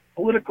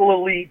 political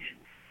elite,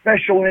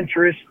 special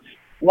interests,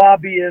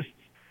 lobbyists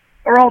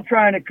are all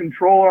trying to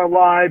control our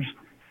lives.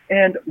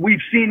 And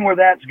we've seen where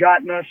that's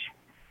gotten us.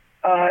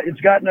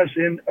 It's gotten us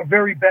in a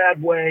very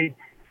bad way,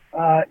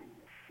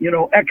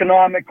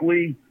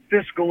 economically,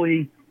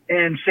 fiscally,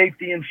 and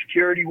safety and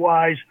security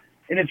wise.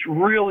 And it's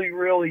really,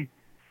 really,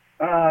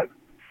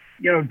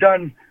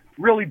 done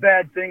really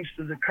bad things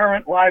to the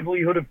current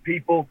livelihood of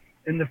people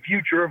and the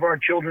future of our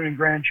children and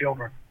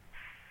grandchildren.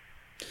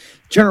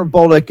 General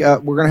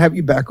Bolduc, we're going to have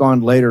you back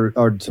on later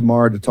or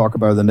tomorrow to talk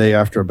about the day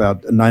after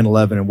about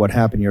 9/11 and what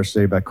happened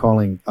yesterday by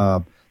calling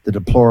the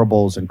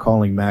deplorables and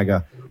calling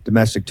MAGA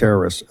domestic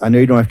terrorists. I know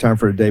you don't have time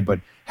for today, but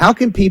how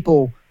can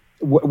people,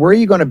 where are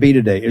you going to be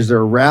today? Is there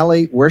a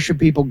rally? Where should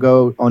people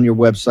go on your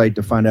website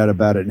to find out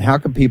about it? And how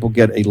can people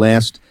get a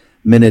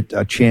last-minute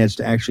chance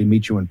to actually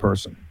meet you in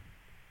person?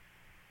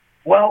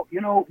 Well,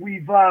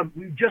 we've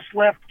just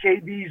left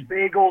KB's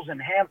Bagels in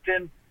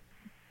Hampton.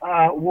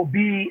 We'll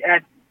be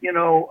at,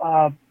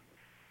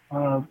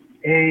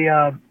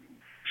 a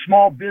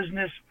small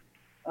business,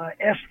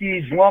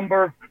 Estes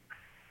Lumber,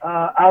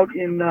 out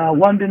in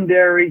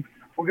Londonderry.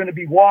 We're going to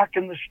be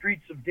walking the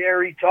streets of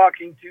Derry,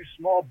 talking to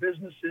small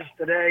businesses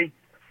today.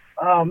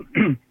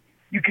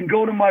 You can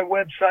go to my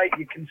website.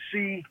 You can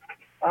see,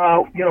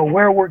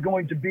 where we're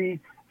going to be.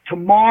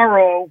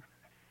 Tomorrow,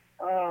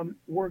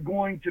 we're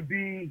going to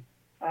be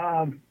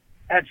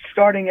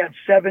starting at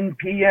 7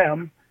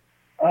 p.m.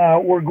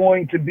 We're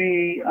going to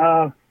be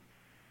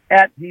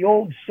at the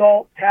Old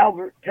Salt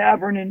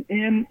Tavern and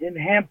Inn in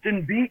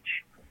Hampton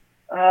Beach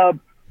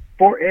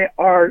for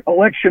our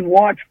election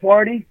watch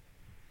party.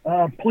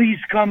 Please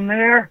come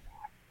there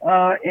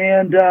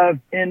and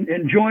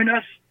join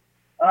us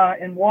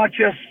and watch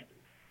us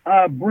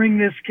bring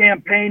this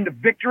campaign to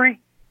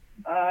victory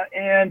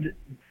and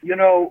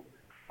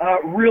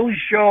really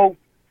show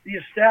the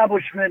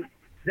establishment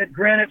that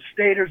Granite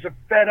Staters are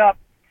fed up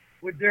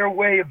with their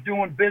way of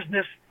doing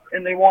business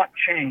and they want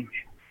change.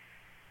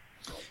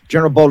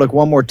 General Bolduc,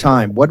 one more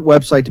time, what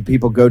website do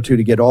people go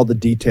to get all the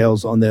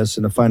details on this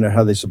and to find out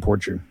how they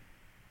support you?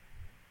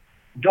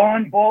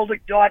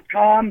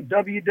 DonBolduc.com,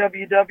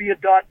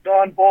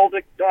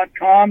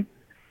 www.donbolduc.com.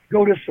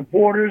 Go to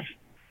supporters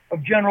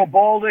of General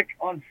Bolduc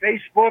on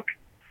Facebook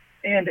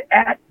and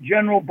at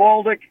General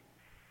Bolduc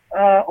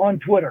on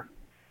Twitter.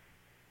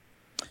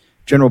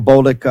 General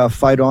Bolduc,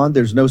 fight on.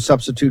 There's no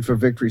substitute for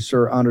victory,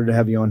 sir. Honored to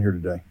have you on here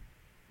today.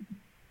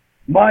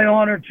 My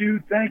honor,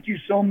 too. Thank you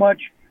so much.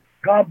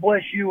 God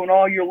bless you and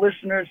all your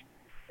listeners.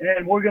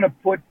 And we're going to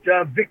put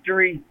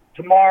victory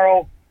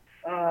tomorrow,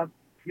 as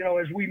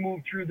we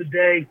move through the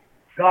day.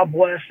 God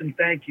bless and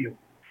thank you.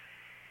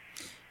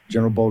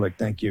 General Bolduc,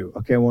 thank you.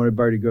 Okay, I want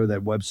everybody to go to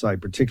that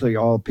website, particularly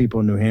all people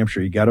in New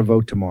Hampshire. You got to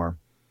vote tomorrow.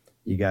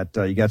 You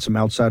got some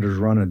outsiders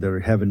running that are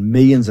having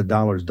millions of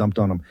dollars dumped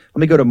on them. Let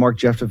me go to Mark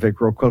Jeftovic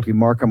real quickly.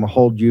 Mark, I'm going to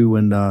hold you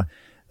and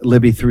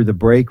Libby through the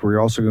break. We're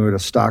also going to go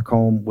to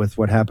Stockholm with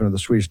what happened to the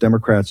Swedish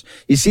Democrats.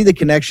 You see the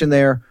connection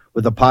there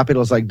with the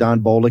populists like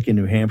Don Bolduc in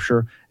New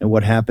Hampshire and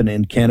what happened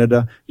in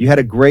Canada? You had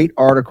a great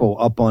article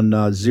up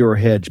on Zero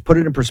Hedge. Put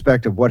it in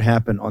perspective what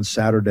happened on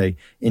Saturday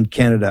in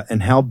Canada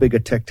and how big a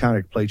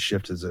tectonic plate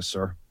shift is this,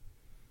 sir?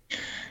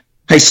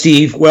 Hi,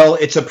 Steve. Well,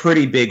 it's a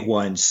pretty big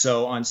one.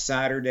 So on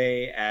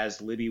Saturday,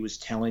 as Libby was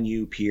telling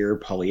you, Pierre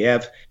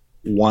Poilievre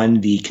won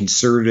the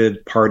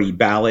Conservative Party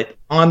ballot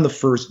on the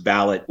first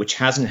ballot, which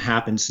hasn't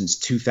happened since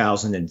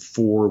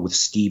 2004 with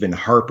Stephen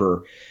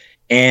Harper.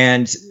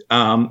 And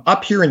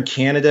up here in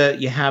Canada,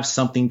 you have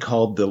something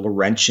called the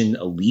Laurentian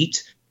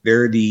elite.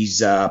 They're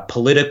these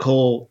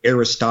political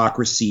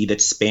aristocracy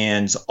that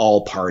spans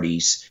all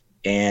parties.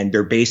 And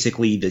they're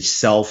basically the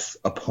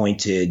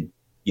self-appointed,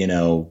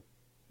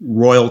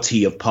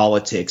 royalty of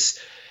politics.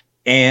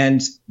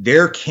 And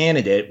their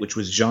candidate, which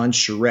was Jean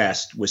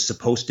Charest, was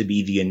supposed to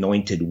be the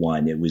anointed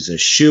one. It was a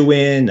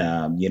shoo-in.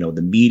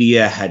 The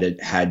media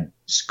had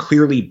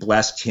clearly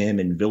blessed him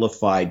and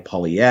vilified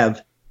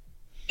Poilievre.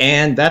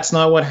 And that's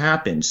not what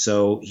happened.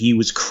 So he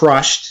was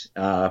crushed.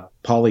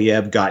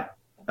 Poilievre got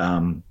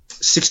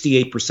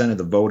 68% of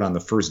the vote on the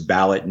first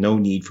ballot. No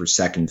need for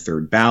second,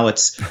 third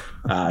ballots.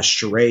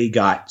 Charest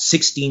got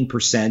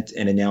 16%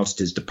 and announced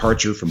his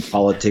departure from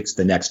politics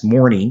the next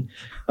morning.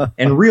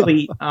 And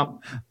really,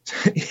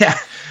 yeah.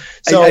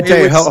 So I tell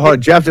you, hold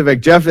on,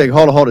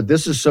 Jeftovic, hold it.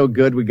 This is so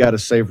good, we got to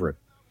savor it.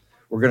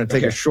 We're going to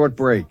take a short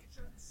break.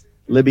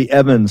 Libby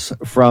Evans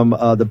from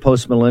the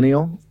Post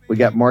Millennial. We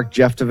got Mark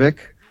Jeftovic,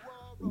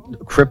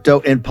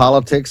 Crypto in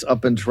Politics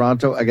up in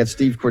Toronto. I got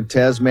Steve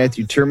Cortez.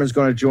 Matthew Tierman's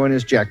going to join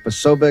us. Jack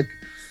Posobiec,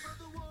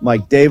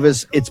 Mike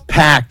Davis. It's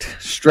packed.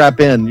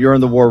 Strap in. You're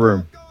in the war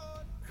room.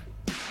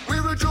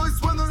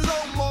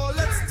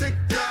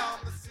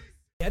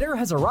 Getter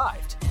has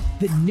arrived.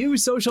 The new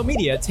social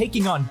media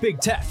taking on big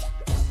tech,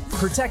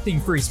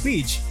 protecting free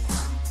speech,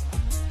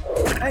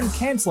 and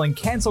canceling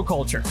cancel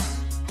culture.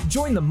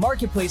 Join the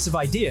marketplace of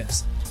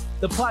ideas.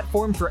 The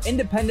platform for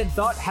independent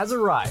thought has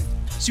arrived.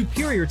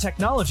 Superior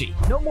technology.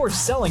 No more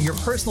selling your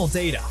personal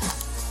data.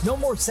 No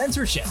more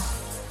censorship.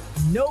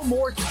 No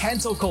more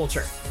cancel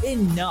culture.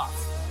 Enough.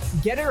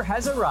 Getter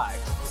has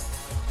arrived.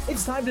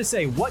 It's time to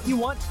say what you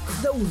want,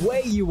 the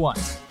way you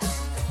want.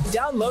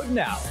 Download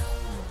now.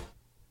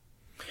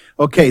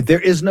 Okay, there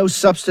is no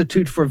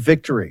substitute for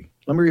victory.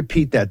 Let me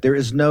repeat that. There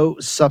is no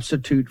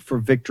substitute for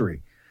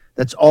victory.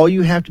 That's all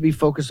you have to be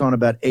focused on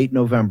about 8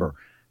 November.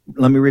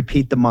 Let me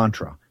repeat the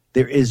mantra.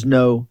 There is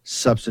no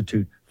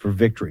substitute for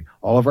victory.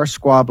 All of our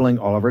squabbling,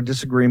 all of our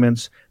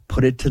disagreements,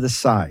 put it to the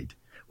side.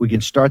 We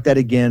can start that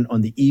again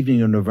on the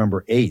evening of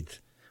November 8th,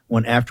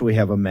 when after we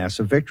have a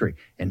massive victory.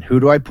 And who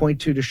do I point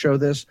to show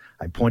this?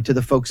 I point to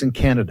the folks in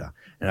Canada.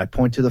 And I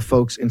point to the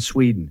folks in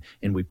Sweden,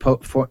 and we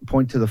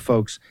point to the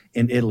folks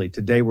in Italy.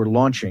 Today we're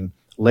launching,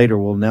 later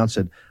we'll announce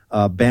it,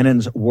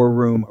 Bannon's War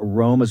Room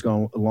Rome is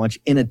going to launch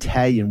in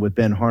Italian with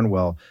Ben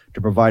Harnwell to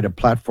provide a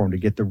platform to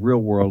get the real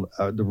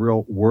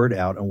word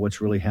out on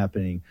what's really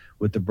happening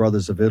with the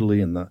brothers of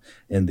Italy and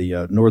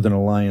the Northern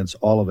Alliance,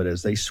 all of it,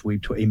 as they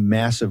sweep to a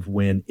massive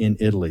win in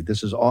Italy.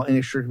 This is all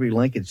inextricably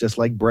linked. It's just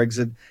like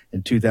Brexit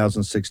in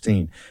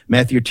 2016.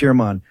 Matthew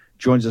Tyrmand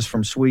joins us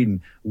from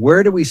Sweden.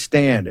 Where do we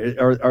stand?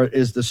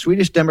 Is the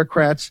Swedish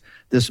Democrats,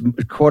 this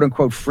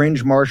quote-unquote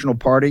fringe marginal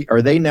party,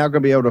 are they now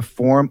going to be able to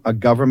form a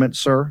government,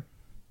 sir?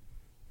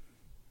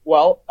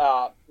 Well,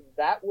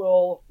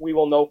 we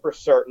will know for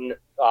certain,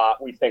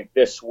 we think,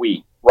 this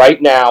week.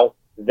 Right now,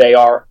 they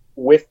are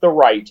with the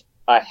right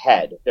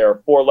ahead. There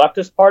are 4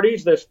 leftist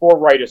parties, there's 4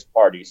 rightist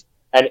parties.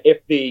 And if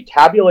the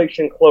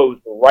tabulation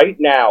closed right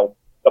now,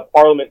 the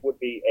parliament would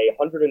be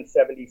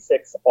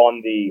 176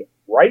 on the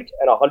right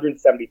and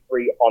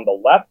 173 on the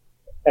left,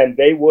 and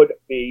they would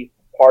be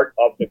part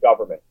of the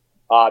government.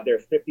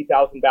 There's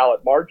 50,000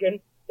 ballot margin.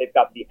 They've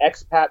got the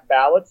expat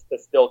ballots to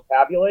still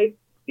tabulate.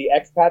 The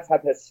expats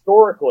have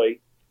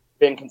historically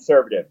been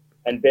conservative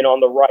and been on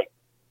the right.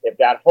 If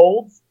that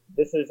holds,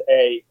 this is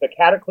the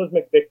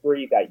cataclysmic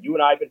victory that you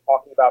and I have been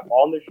talking about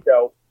on this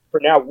show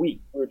for now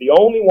weeks. We're the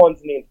only ones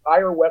in the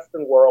entire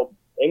Western world,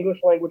 English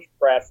language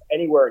press,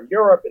 anywhere in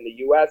Europe, in the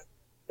U.S.,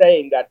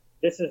 saying that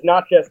this is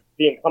not just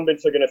the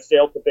incumbents are going to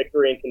sail to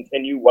victory and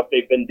continue what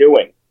they've been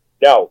doing.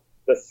 No,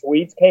 the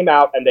Swedes came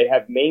out and they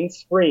have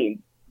mainstreamed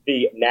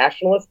the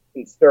nationalist,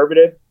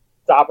 conservative,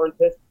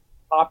 sovereigntist,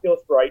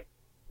 populist right,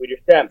 Swedish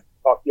Dems.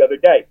 Talked the other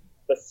day.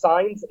 The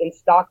signs in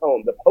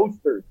Stockholm, the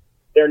posters,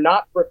 they're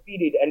not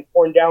graffitied and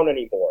torn down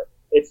anymore.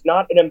 It's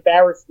not an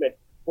embarrassment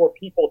for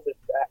people to,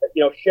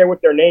 share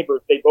with their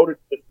neighbors they voted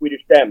for the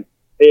Swedish Dems.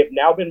 They have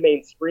now been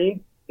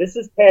mainstreamed. This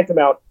is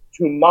tantamount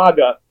to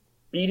MAGA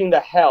beating the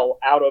hell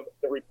out of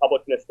the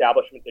Republican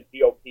establishment, the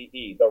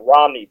GOP, the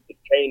Romneys, the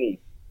Cheneys,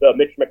 the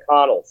Mitch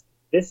McConnells.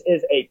 This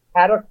is a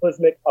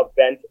cataclysmic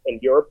event in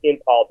European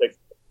politics.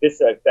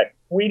 This affects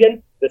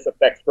Sweden. This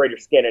affects Greater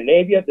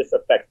Scandinavia. This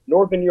affects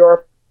Northern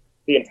Europe,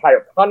 the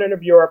entire continent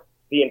of Europe,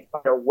 the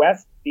entire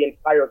West, the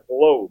entire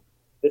globe.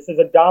 This is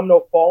a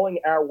domino falling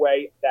our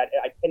way that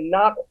I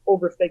cannot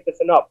overstate this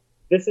enough.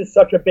 This is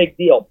such a big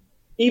deal.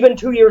 Even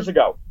 2 years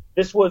ago,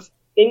 this was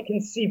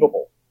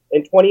inconceivable.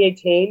 In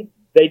 2018,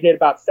 they did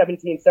about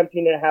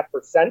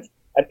 17.5%,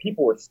 and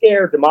people were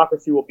scared.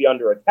 Democracy will be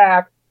under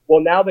attack.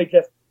 Well, now they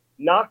just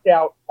knocked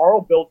out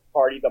Carl Bildt's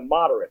party, the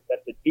moderates.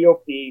 That's the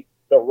GOP,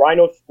 the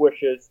Rhino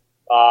Squishes,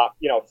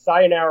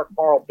 sayonara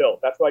Carl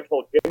Bildt. That's what I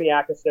told Jimmy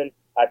Åkesson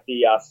at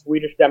the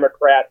Swedish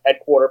Democrat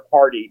headquarter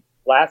party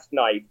last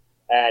night.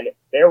 And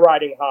they're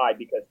riding high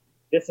because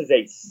this is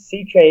a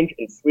sea change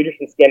in Swedish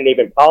and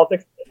Scandinavian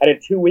politics. And in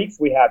 2 weeks,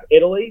 we have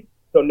Italy.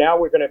 So now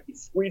we're going to be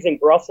squeezing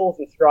Brussels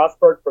and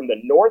Strasbourg from the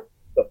north,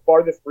 the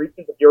farthest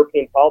reaches of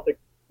European politics,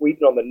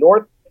 Sweden on the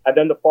north, and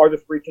then the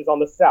farthest reaches on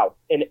the south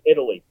in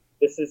Italy.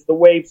 This is the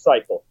wave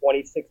cycle.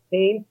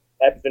 2016,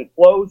 ebbs and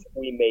flows.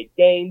 We made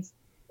gains.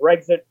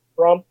 Brexit,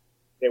 Trump.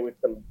 There was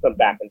some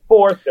back and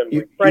forth, some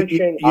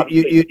retrenching.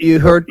 You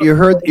heard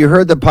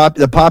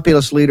the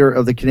populist leader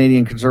of the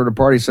Canadian Conservative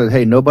Party said,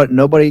 "Hey,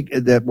 nobody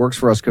that works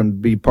for us can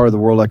be part of the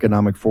World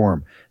Economic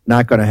Forum."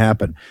 Not going to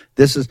happen.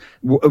 This is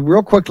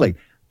real quickly.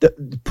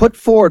 Put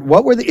forward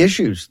what were the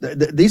issues.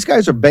 These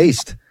guys are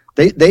based.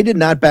 They did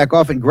not back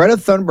off. And Greta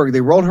Thunberg,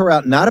 they rolled her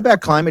out not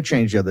about climate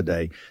change the other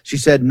day. She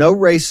said no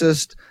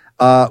racist.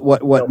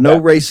 No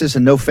racist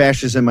and no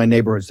fascists in my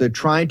neighborhoods. They're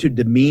trying to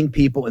demean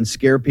people and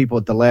scare people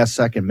at the last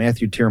second.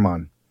 Matthew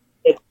Tyrmand.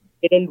 It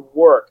didn't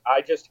work.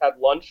 I just had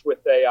lunch with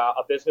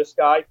a business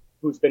guy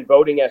who's been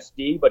voting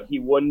SD, but he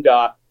wouldn't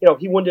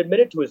admit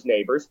it to his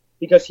neighbors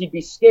because he'd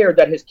be scared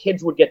that his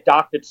kids would get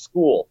docked at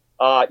school.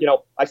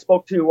 I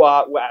spoke to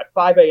at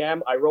 5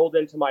 a.m. I rolled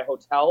into my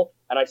hotel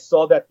and I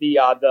saw that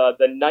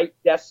the night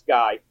desk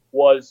guy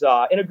was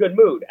in a good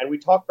mood, and we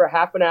talked for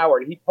half an hour,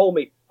 and he told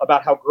me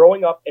about how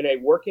growing up in a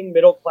working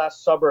middle-class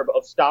suburb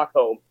of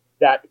Stockholm,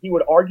 that he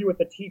would argue with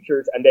the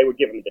teachers and they would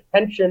give him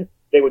detention,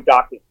 they would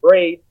dock his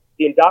grade.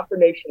 The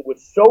indoctrination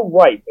was so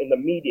ripe in the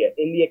media,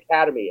 in the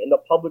academy, in the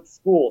public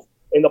schools,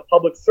 in the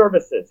public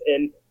services,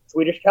 in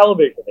Swedish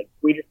television, in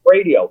Swedish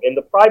radio, in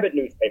the private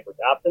newspapers,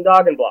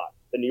 Aftonbladet,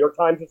 the New York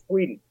Times of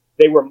Sweden.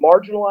 They were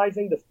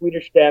marginalizing the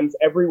Swedish Dems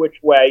every which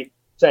way,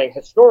 saying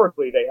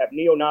historically they have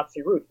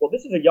neo-Nazi roots. Well,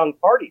 this is a young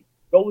party.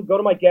 Go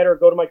to my Getter,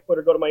 go to my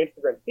Twitter, go to my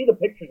Instagram. See the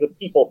pictures of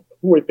people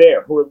who are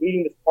there, who are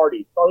leading this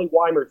party. Charlie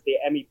Weimers, the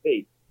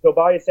MEP.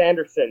 Tobias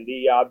Anderson,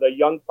 the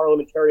young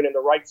parliamentarian in the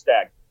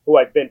Reichstag, who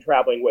I've been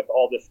traveling with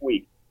all this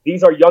week.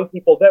 These are young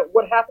people that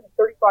what happened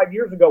 35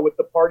 years ago with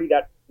the party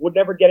that would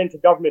never get into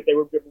government. They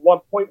were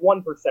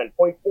 1.1%,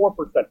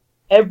 0.4%.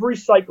 Every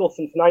cycle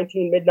since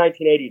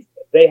mid-1980s,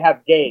 they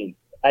have gained.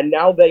 And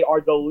now they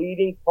are the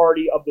leading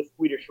party of the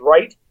Swedish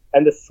right.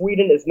 And the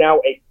Sweden is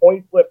now a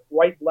coin-flip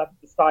right-left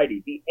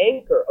society. The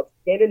anchor of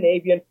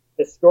Scandinavian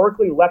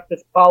historically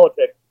leftist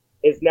politics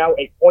is now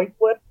a coin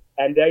flip,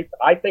 And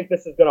I think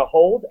this is going to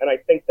hold, and I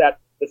think that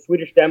the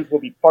Swedish Dems will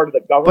be part of the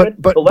government.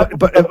 Hold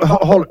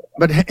on.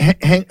 But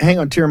hang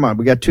on, Tiermont.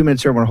 We got 2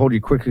 minutes here. I want to hold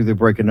you quickly through the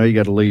break. I know you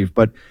got to leave,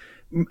 but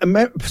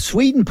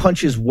Sweden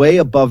punches way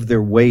above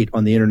their weight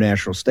on the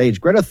international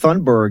stage. Greta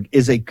Thunberg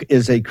is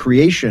a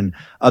creation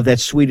of that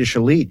Swedish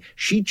elite.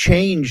 She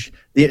changed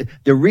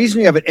the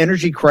reason you have an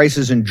energy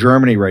crisis in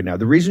Germany right now,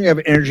 the reason you have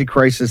an energy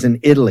crisis in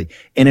Italy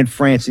and in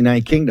France, the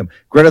United Kingdom.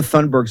 Greta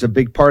Thunberg's a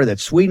big part of that.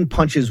 Sweden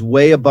punches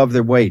way above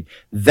their weight.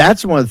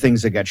 That's one of the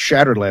things that got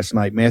shattered last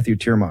night. Matthew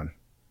Tiermont.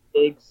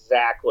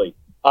 Exactly.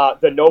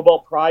 The Nobel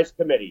Prize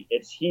Committee,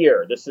 it's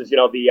here. This is,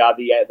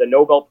 the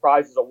Nobel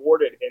Prize is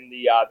awarded in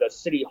the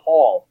City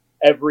Hall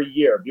every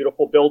year.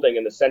 Beautiful building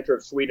in the center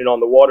of Sweden on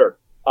the water.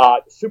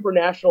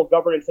 Supranational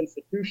governance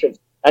institutions.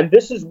 And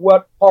this is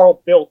what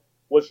Carl Bildt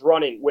was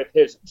running with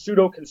his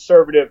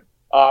pseudo-conservative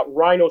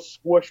Rhino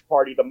Squish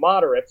party, the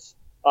moderates,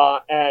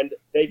 and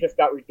they just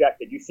got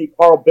rejected. You see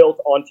Carl Bildt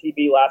on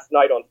TV last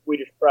night on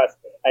Swedish press,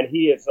 and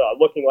he is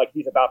looking like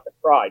he's about to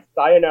cry.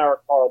 Sayonara,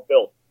 Carl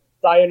Bildt.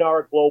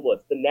 Sayonara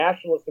globalists. The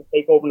nationalists have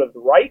taken over to the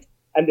right,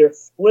 and they're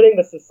splitting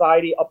the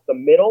society up the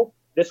middle.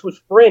 This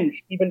was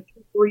fringe even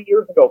 4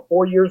 years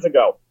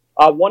ago.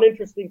 One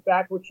interesting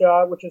fact, which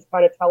is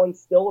kind of telling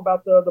still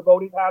about the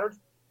voting patterns,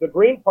 the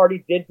Green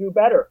Party did do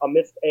better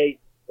amidst a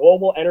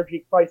global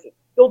energy crisis.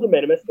 Still de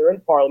minimis. They're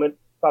in parliament,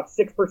 about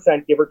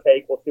 6%, give or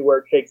take. We'll see where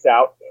it shakes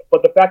out.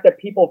 But the fact that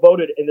people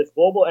voted in this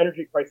global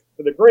energy crisis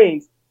for the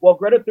Greens, well,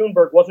 Greta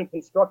Thunberg wasn't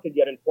constructed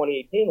yet in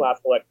 2018,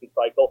 last election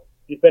cycle.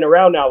 She's been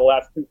around now the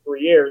last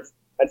 2-3 years,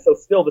 and so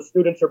still the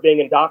students are being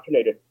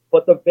indoctrinated.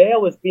 But the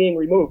veil is being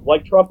removed,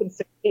 like Trump in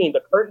 2016.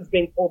 The curtain's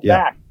being pulled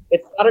back.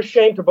 It's not a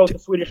shame to vote the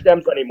Swedish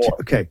Dems anymore.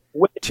 Okay,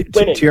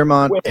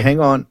 Tiermont, hang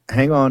on.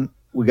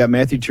 We got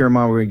Matthew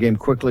Tiermont. We're going to game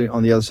quickly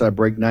on the other side.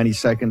 Break 90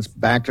 seconds.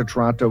 Back to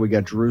Toronto. We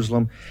got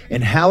Jerusalem,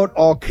 and how it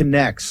all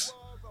connects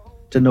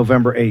to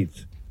November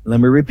 8th. Let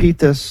me repeat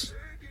this: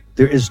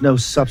 there is no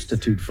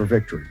substitute for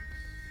victory.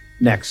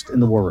 Next in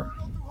the War Room.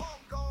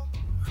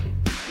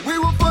 We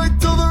will fight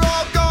till they're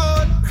all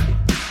gone.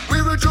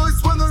 We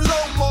rejoice when there's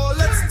no more.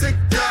 Let's take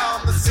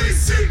down the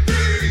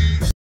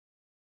CCP.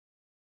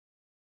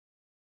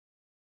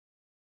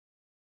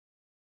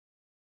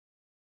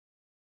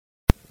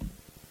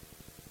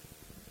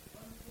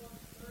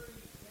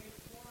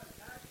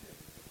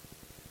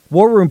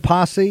 War Room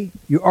Posse,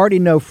 you already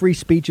know free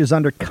speech is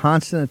under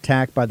constant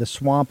attack by the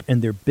swamp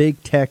and their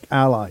big tech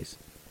allies.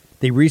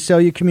 They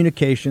resell your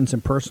communications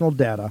and personal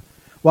data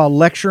while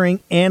lecturing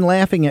and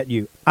laughing at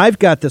you. I've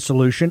got the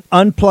solution.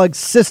 Unplugged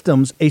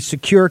Systems, a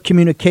secure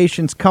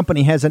communications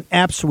company, has an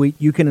app suite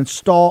you can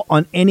install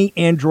on any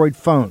Android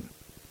phone,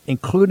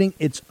 including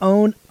its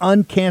own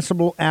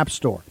uncancelable app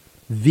store,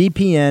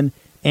 VPN,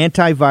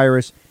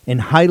 antivirus,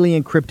 and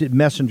highly encrypted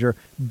messenger,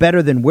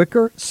 better than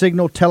Wicker,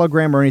 Signal,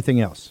 Telegram, or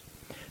anything else.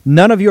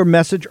 None of your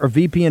message or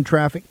VPN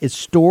traffic is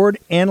stored,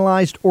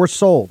 analyzed, or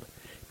sold.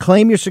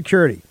 Claim your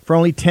security for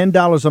only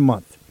 $10 a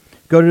month.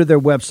 Go to their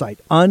website,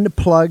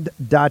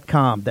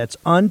 unplugged.com. That's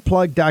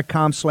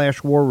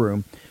unplugged.com/war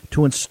room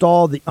to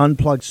install the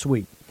Unplugged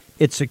suite.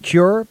 It's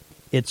secure,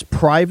 it's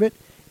private,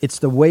 it's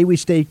the way we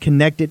stay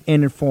connected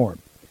and informed.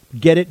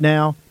 Get it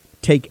now.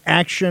 Take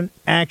action,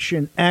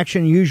 action,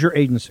 action. Use your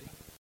agency.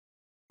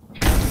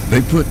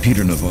 They put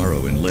Peter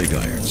Navarro in leg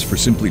irons for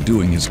simply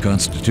doing his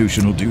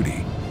constitutional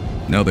duty.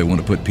 Now they want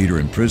to put Peter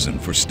in prison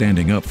for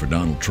standing up for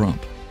Donald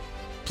Trump.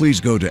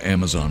 Please go to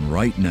Amazon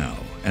right now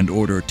and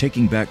order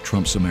Taking Back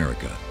Trump's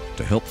America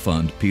to help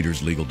fund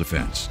Peter's legal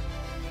defense.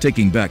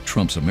 Taking Back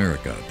Trump's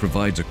America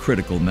provides a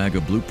critical MAGA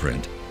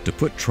blueprint to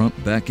put Trump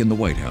back in the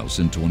White House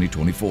in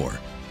 2024.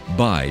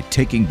 Buy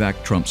Taking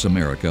Back Trump's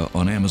America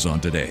on Amazon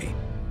today.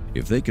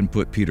 If they can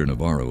put Peter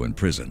Navarro in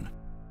prison,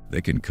 they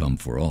can come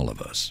for all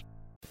of us.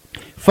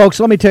 Folks,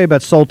 let me tell you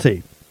about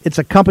Solti. It's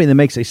a company that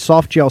makes a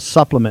soft gel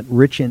supplement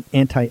rich in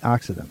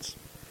antioxidants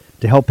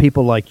to help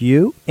people like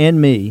you and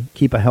me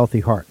keep a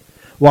healthy heart.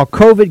 While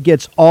COVID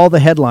gets all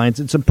the headlines,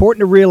 it's important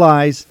to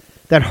realize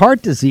that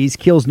heart disease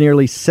kills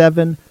nearly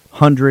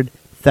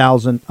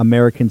 700,000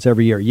 Americans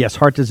every year. Yes,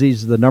 heart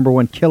disease is the number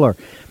one killer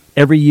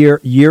every year,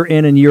 year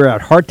in and year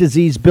out. Heart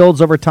disease builds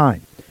over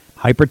time.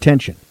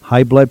 Hypertension,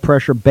 high blood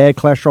pressure, bad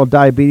cholesterol,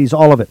 diabetes,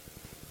 all of it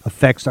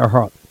affects our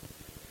heart.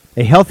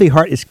 A healthy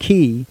heart is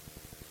key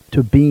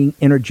to being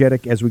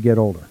energetic as we get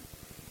older.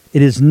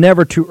 It is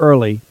never too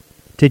early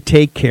to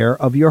take care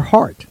of your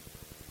heart.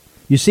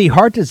 You see,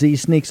 heart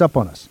disease sneaks up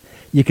on us.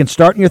 You can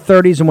start in your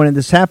 30s, and when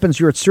this happens,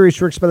 you're at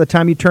serious risk by the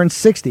time you turn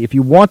 60. If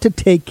you want to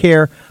take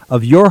care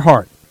of your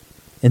heart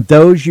and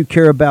those you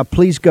care about,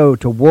 please go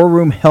to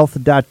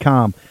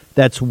warroomhealth.com.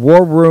 That's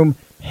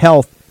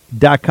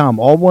warroomhealth.com.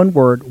 All one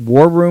word,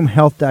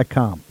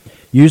 warroomhealth.com.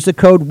 Use the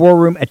code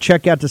WARROOM at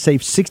checkout to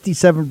save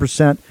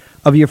 67%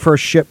 of your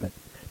first shipment.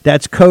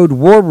 That's code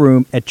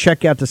WARROOM at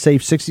checkout to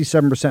save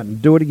 67%.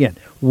 And do it again.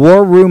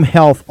 War Room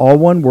Health, all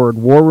one word,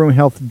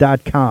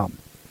 warroomhealth.com.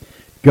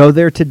 Go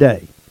there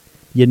today.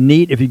 You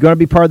need, if you're going to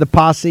be part of the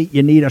posse,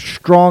 you need a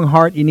strong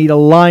heart. You need a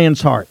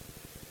lion's heart.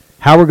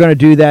 How we're going to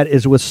do that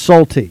is with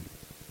Solti.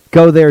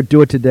 Go there,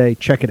 do it today.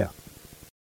 Check it out.